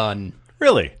so? Done.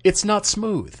 Really? It's not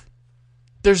smooth.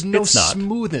 There's no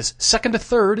smoothness. Second to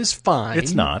third is fine.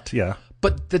 It's not, yeah.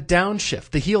 But the downshift,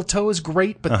 the heel toe is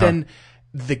great, but then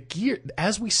the gear,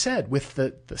 as we said, with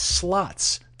the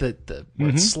slots, where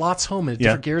it slots home in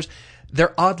different gears,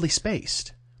 they're oddly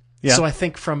spaced. Yeah. So I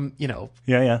think from,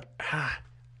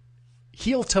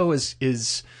 heel toe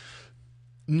is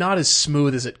not as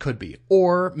smooth as it could be.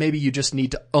 Or maybe you just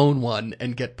need to own one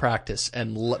and get practice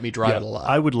and let me drive it a lot.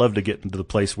 I would love to get into the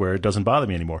place where it doesn't bother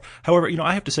me anymore. However,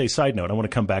 I have to say, side note, I want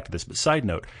to come back to this, but side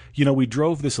note, we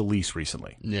drove this Elise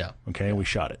recently. Yeah. Okay, and we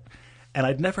shot it. And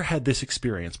I'd never had this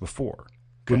experience before.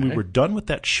 When we were done with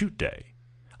that shoot day,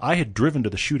 I had driven to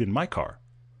the shoot in my car.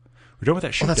 We were done with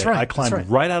that shoot day. Right. I climbed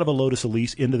right out of a Lotus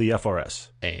Elise into the FRS.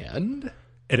 And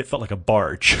it felt like a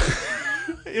barge.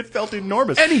 It felt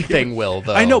enormous. Anything will,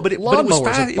 though. I know, but it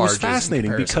was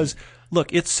fascinating because,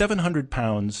 look, it's 700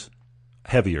 pounds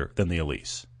heavier than the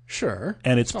Elise. Sure.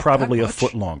 And it's probably a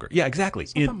foot longer. Yeah, exactly.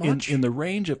 In the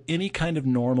range of any kind of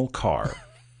normal car,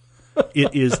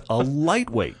 it is a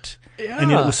lightweight. Yeah.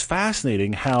 And it was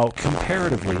fascinating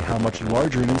comparatively how much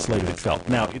larger and insulated it felt.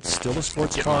 Now, it's still a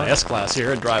sports car. My S-Class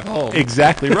here and drive home.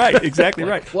 Exactly right. Exactly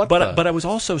right. But I was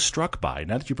also struck by,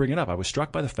 now that you bring it up, I was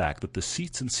struck by the fact that the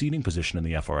seats and seating position in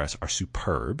the FRS are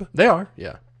superb. They are,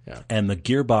 yeah. And the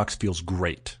gearbox feels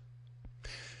great.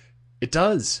 It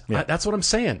does. Yeah. That's what I'm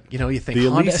saying. You think the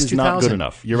Honda Elise S2000 is not good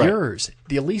enough. You're right.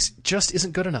 The Elise just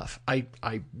isn't good enough. I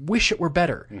wish it were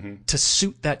better to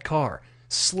suit that car.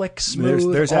 Slick,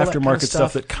 smooth. There's aftermarket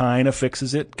stuff that kind of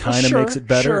fixes it, kind of makes it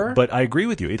better. Sure. But I agree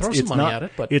with you.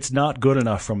 It's not good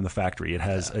enough from the factory. It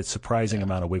has a surprising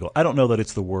amount of wiggle. I don't know that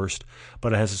it's the worst,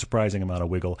 but it has a surprising amount of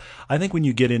wiggle. I think when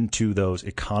you get into those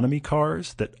economy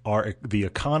cars that are the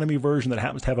economy version that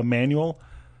happens to have a manual,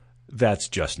 that's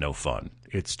just no fun.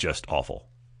 It's just awful.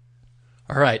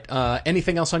 All right.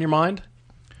 Anything else on your mind?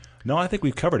 No, I think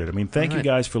we've covered it. I mean, thank you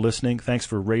guys for listening. Thanks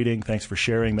for rating. Thanks for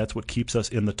sharing. That's what keeps us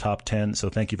in the top 10. So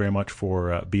thank you very much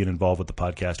for being involved with the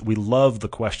podcast. We love the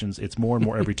questions. It's more and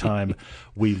more every time.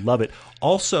 We love it.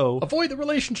 Also, avoid the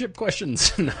relationship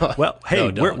questions. Well, hey,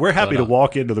 we're happy to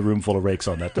walk into the room full of rakes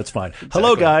on that. That's fine. Exactly.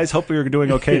 Hello, guys. Hope you're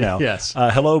doing okay now. Yes.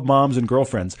 Hello, moms and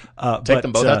girlfriends. Take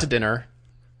them both out to dinner.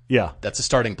 Yeah. That's a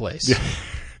starting place.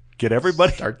 Get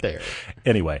everybody. Start there.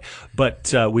 Anyway,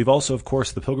 but we've also, of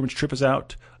course, the Pilgrimage Trip is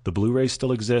out. The Blu-rays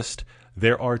still exist.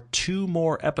 There are 2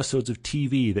 more episodes of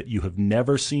TV that you have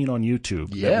never seen on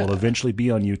YouTube that will eventually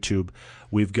be on YouTube.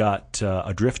 We've got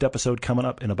a Drift episode coming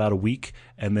up in about a week,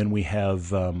 and then we have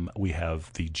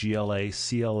the GLA,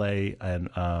 CLA, and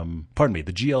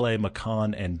the GLA,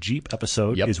 Macan, and Jeep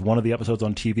episode is one of the episodes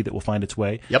on TV that will find its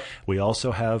way. Yep. We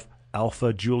also have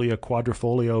Alpha Giulia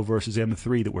Quadrifoglio versus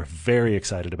M3 that we're very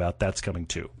excited about. That's coming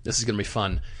too. This is going to be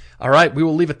fun. All right, we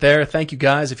will leave it there. Thank you,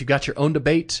 guys. If you've got your own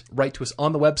debate, write to us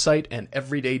on the website and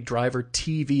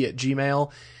everydaydrivertv@gmail.com.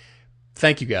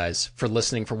 Thank you, guys, for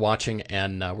listening, for watching,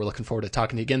 and we're looking forward to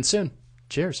talking to you again soon.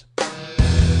 Cheers.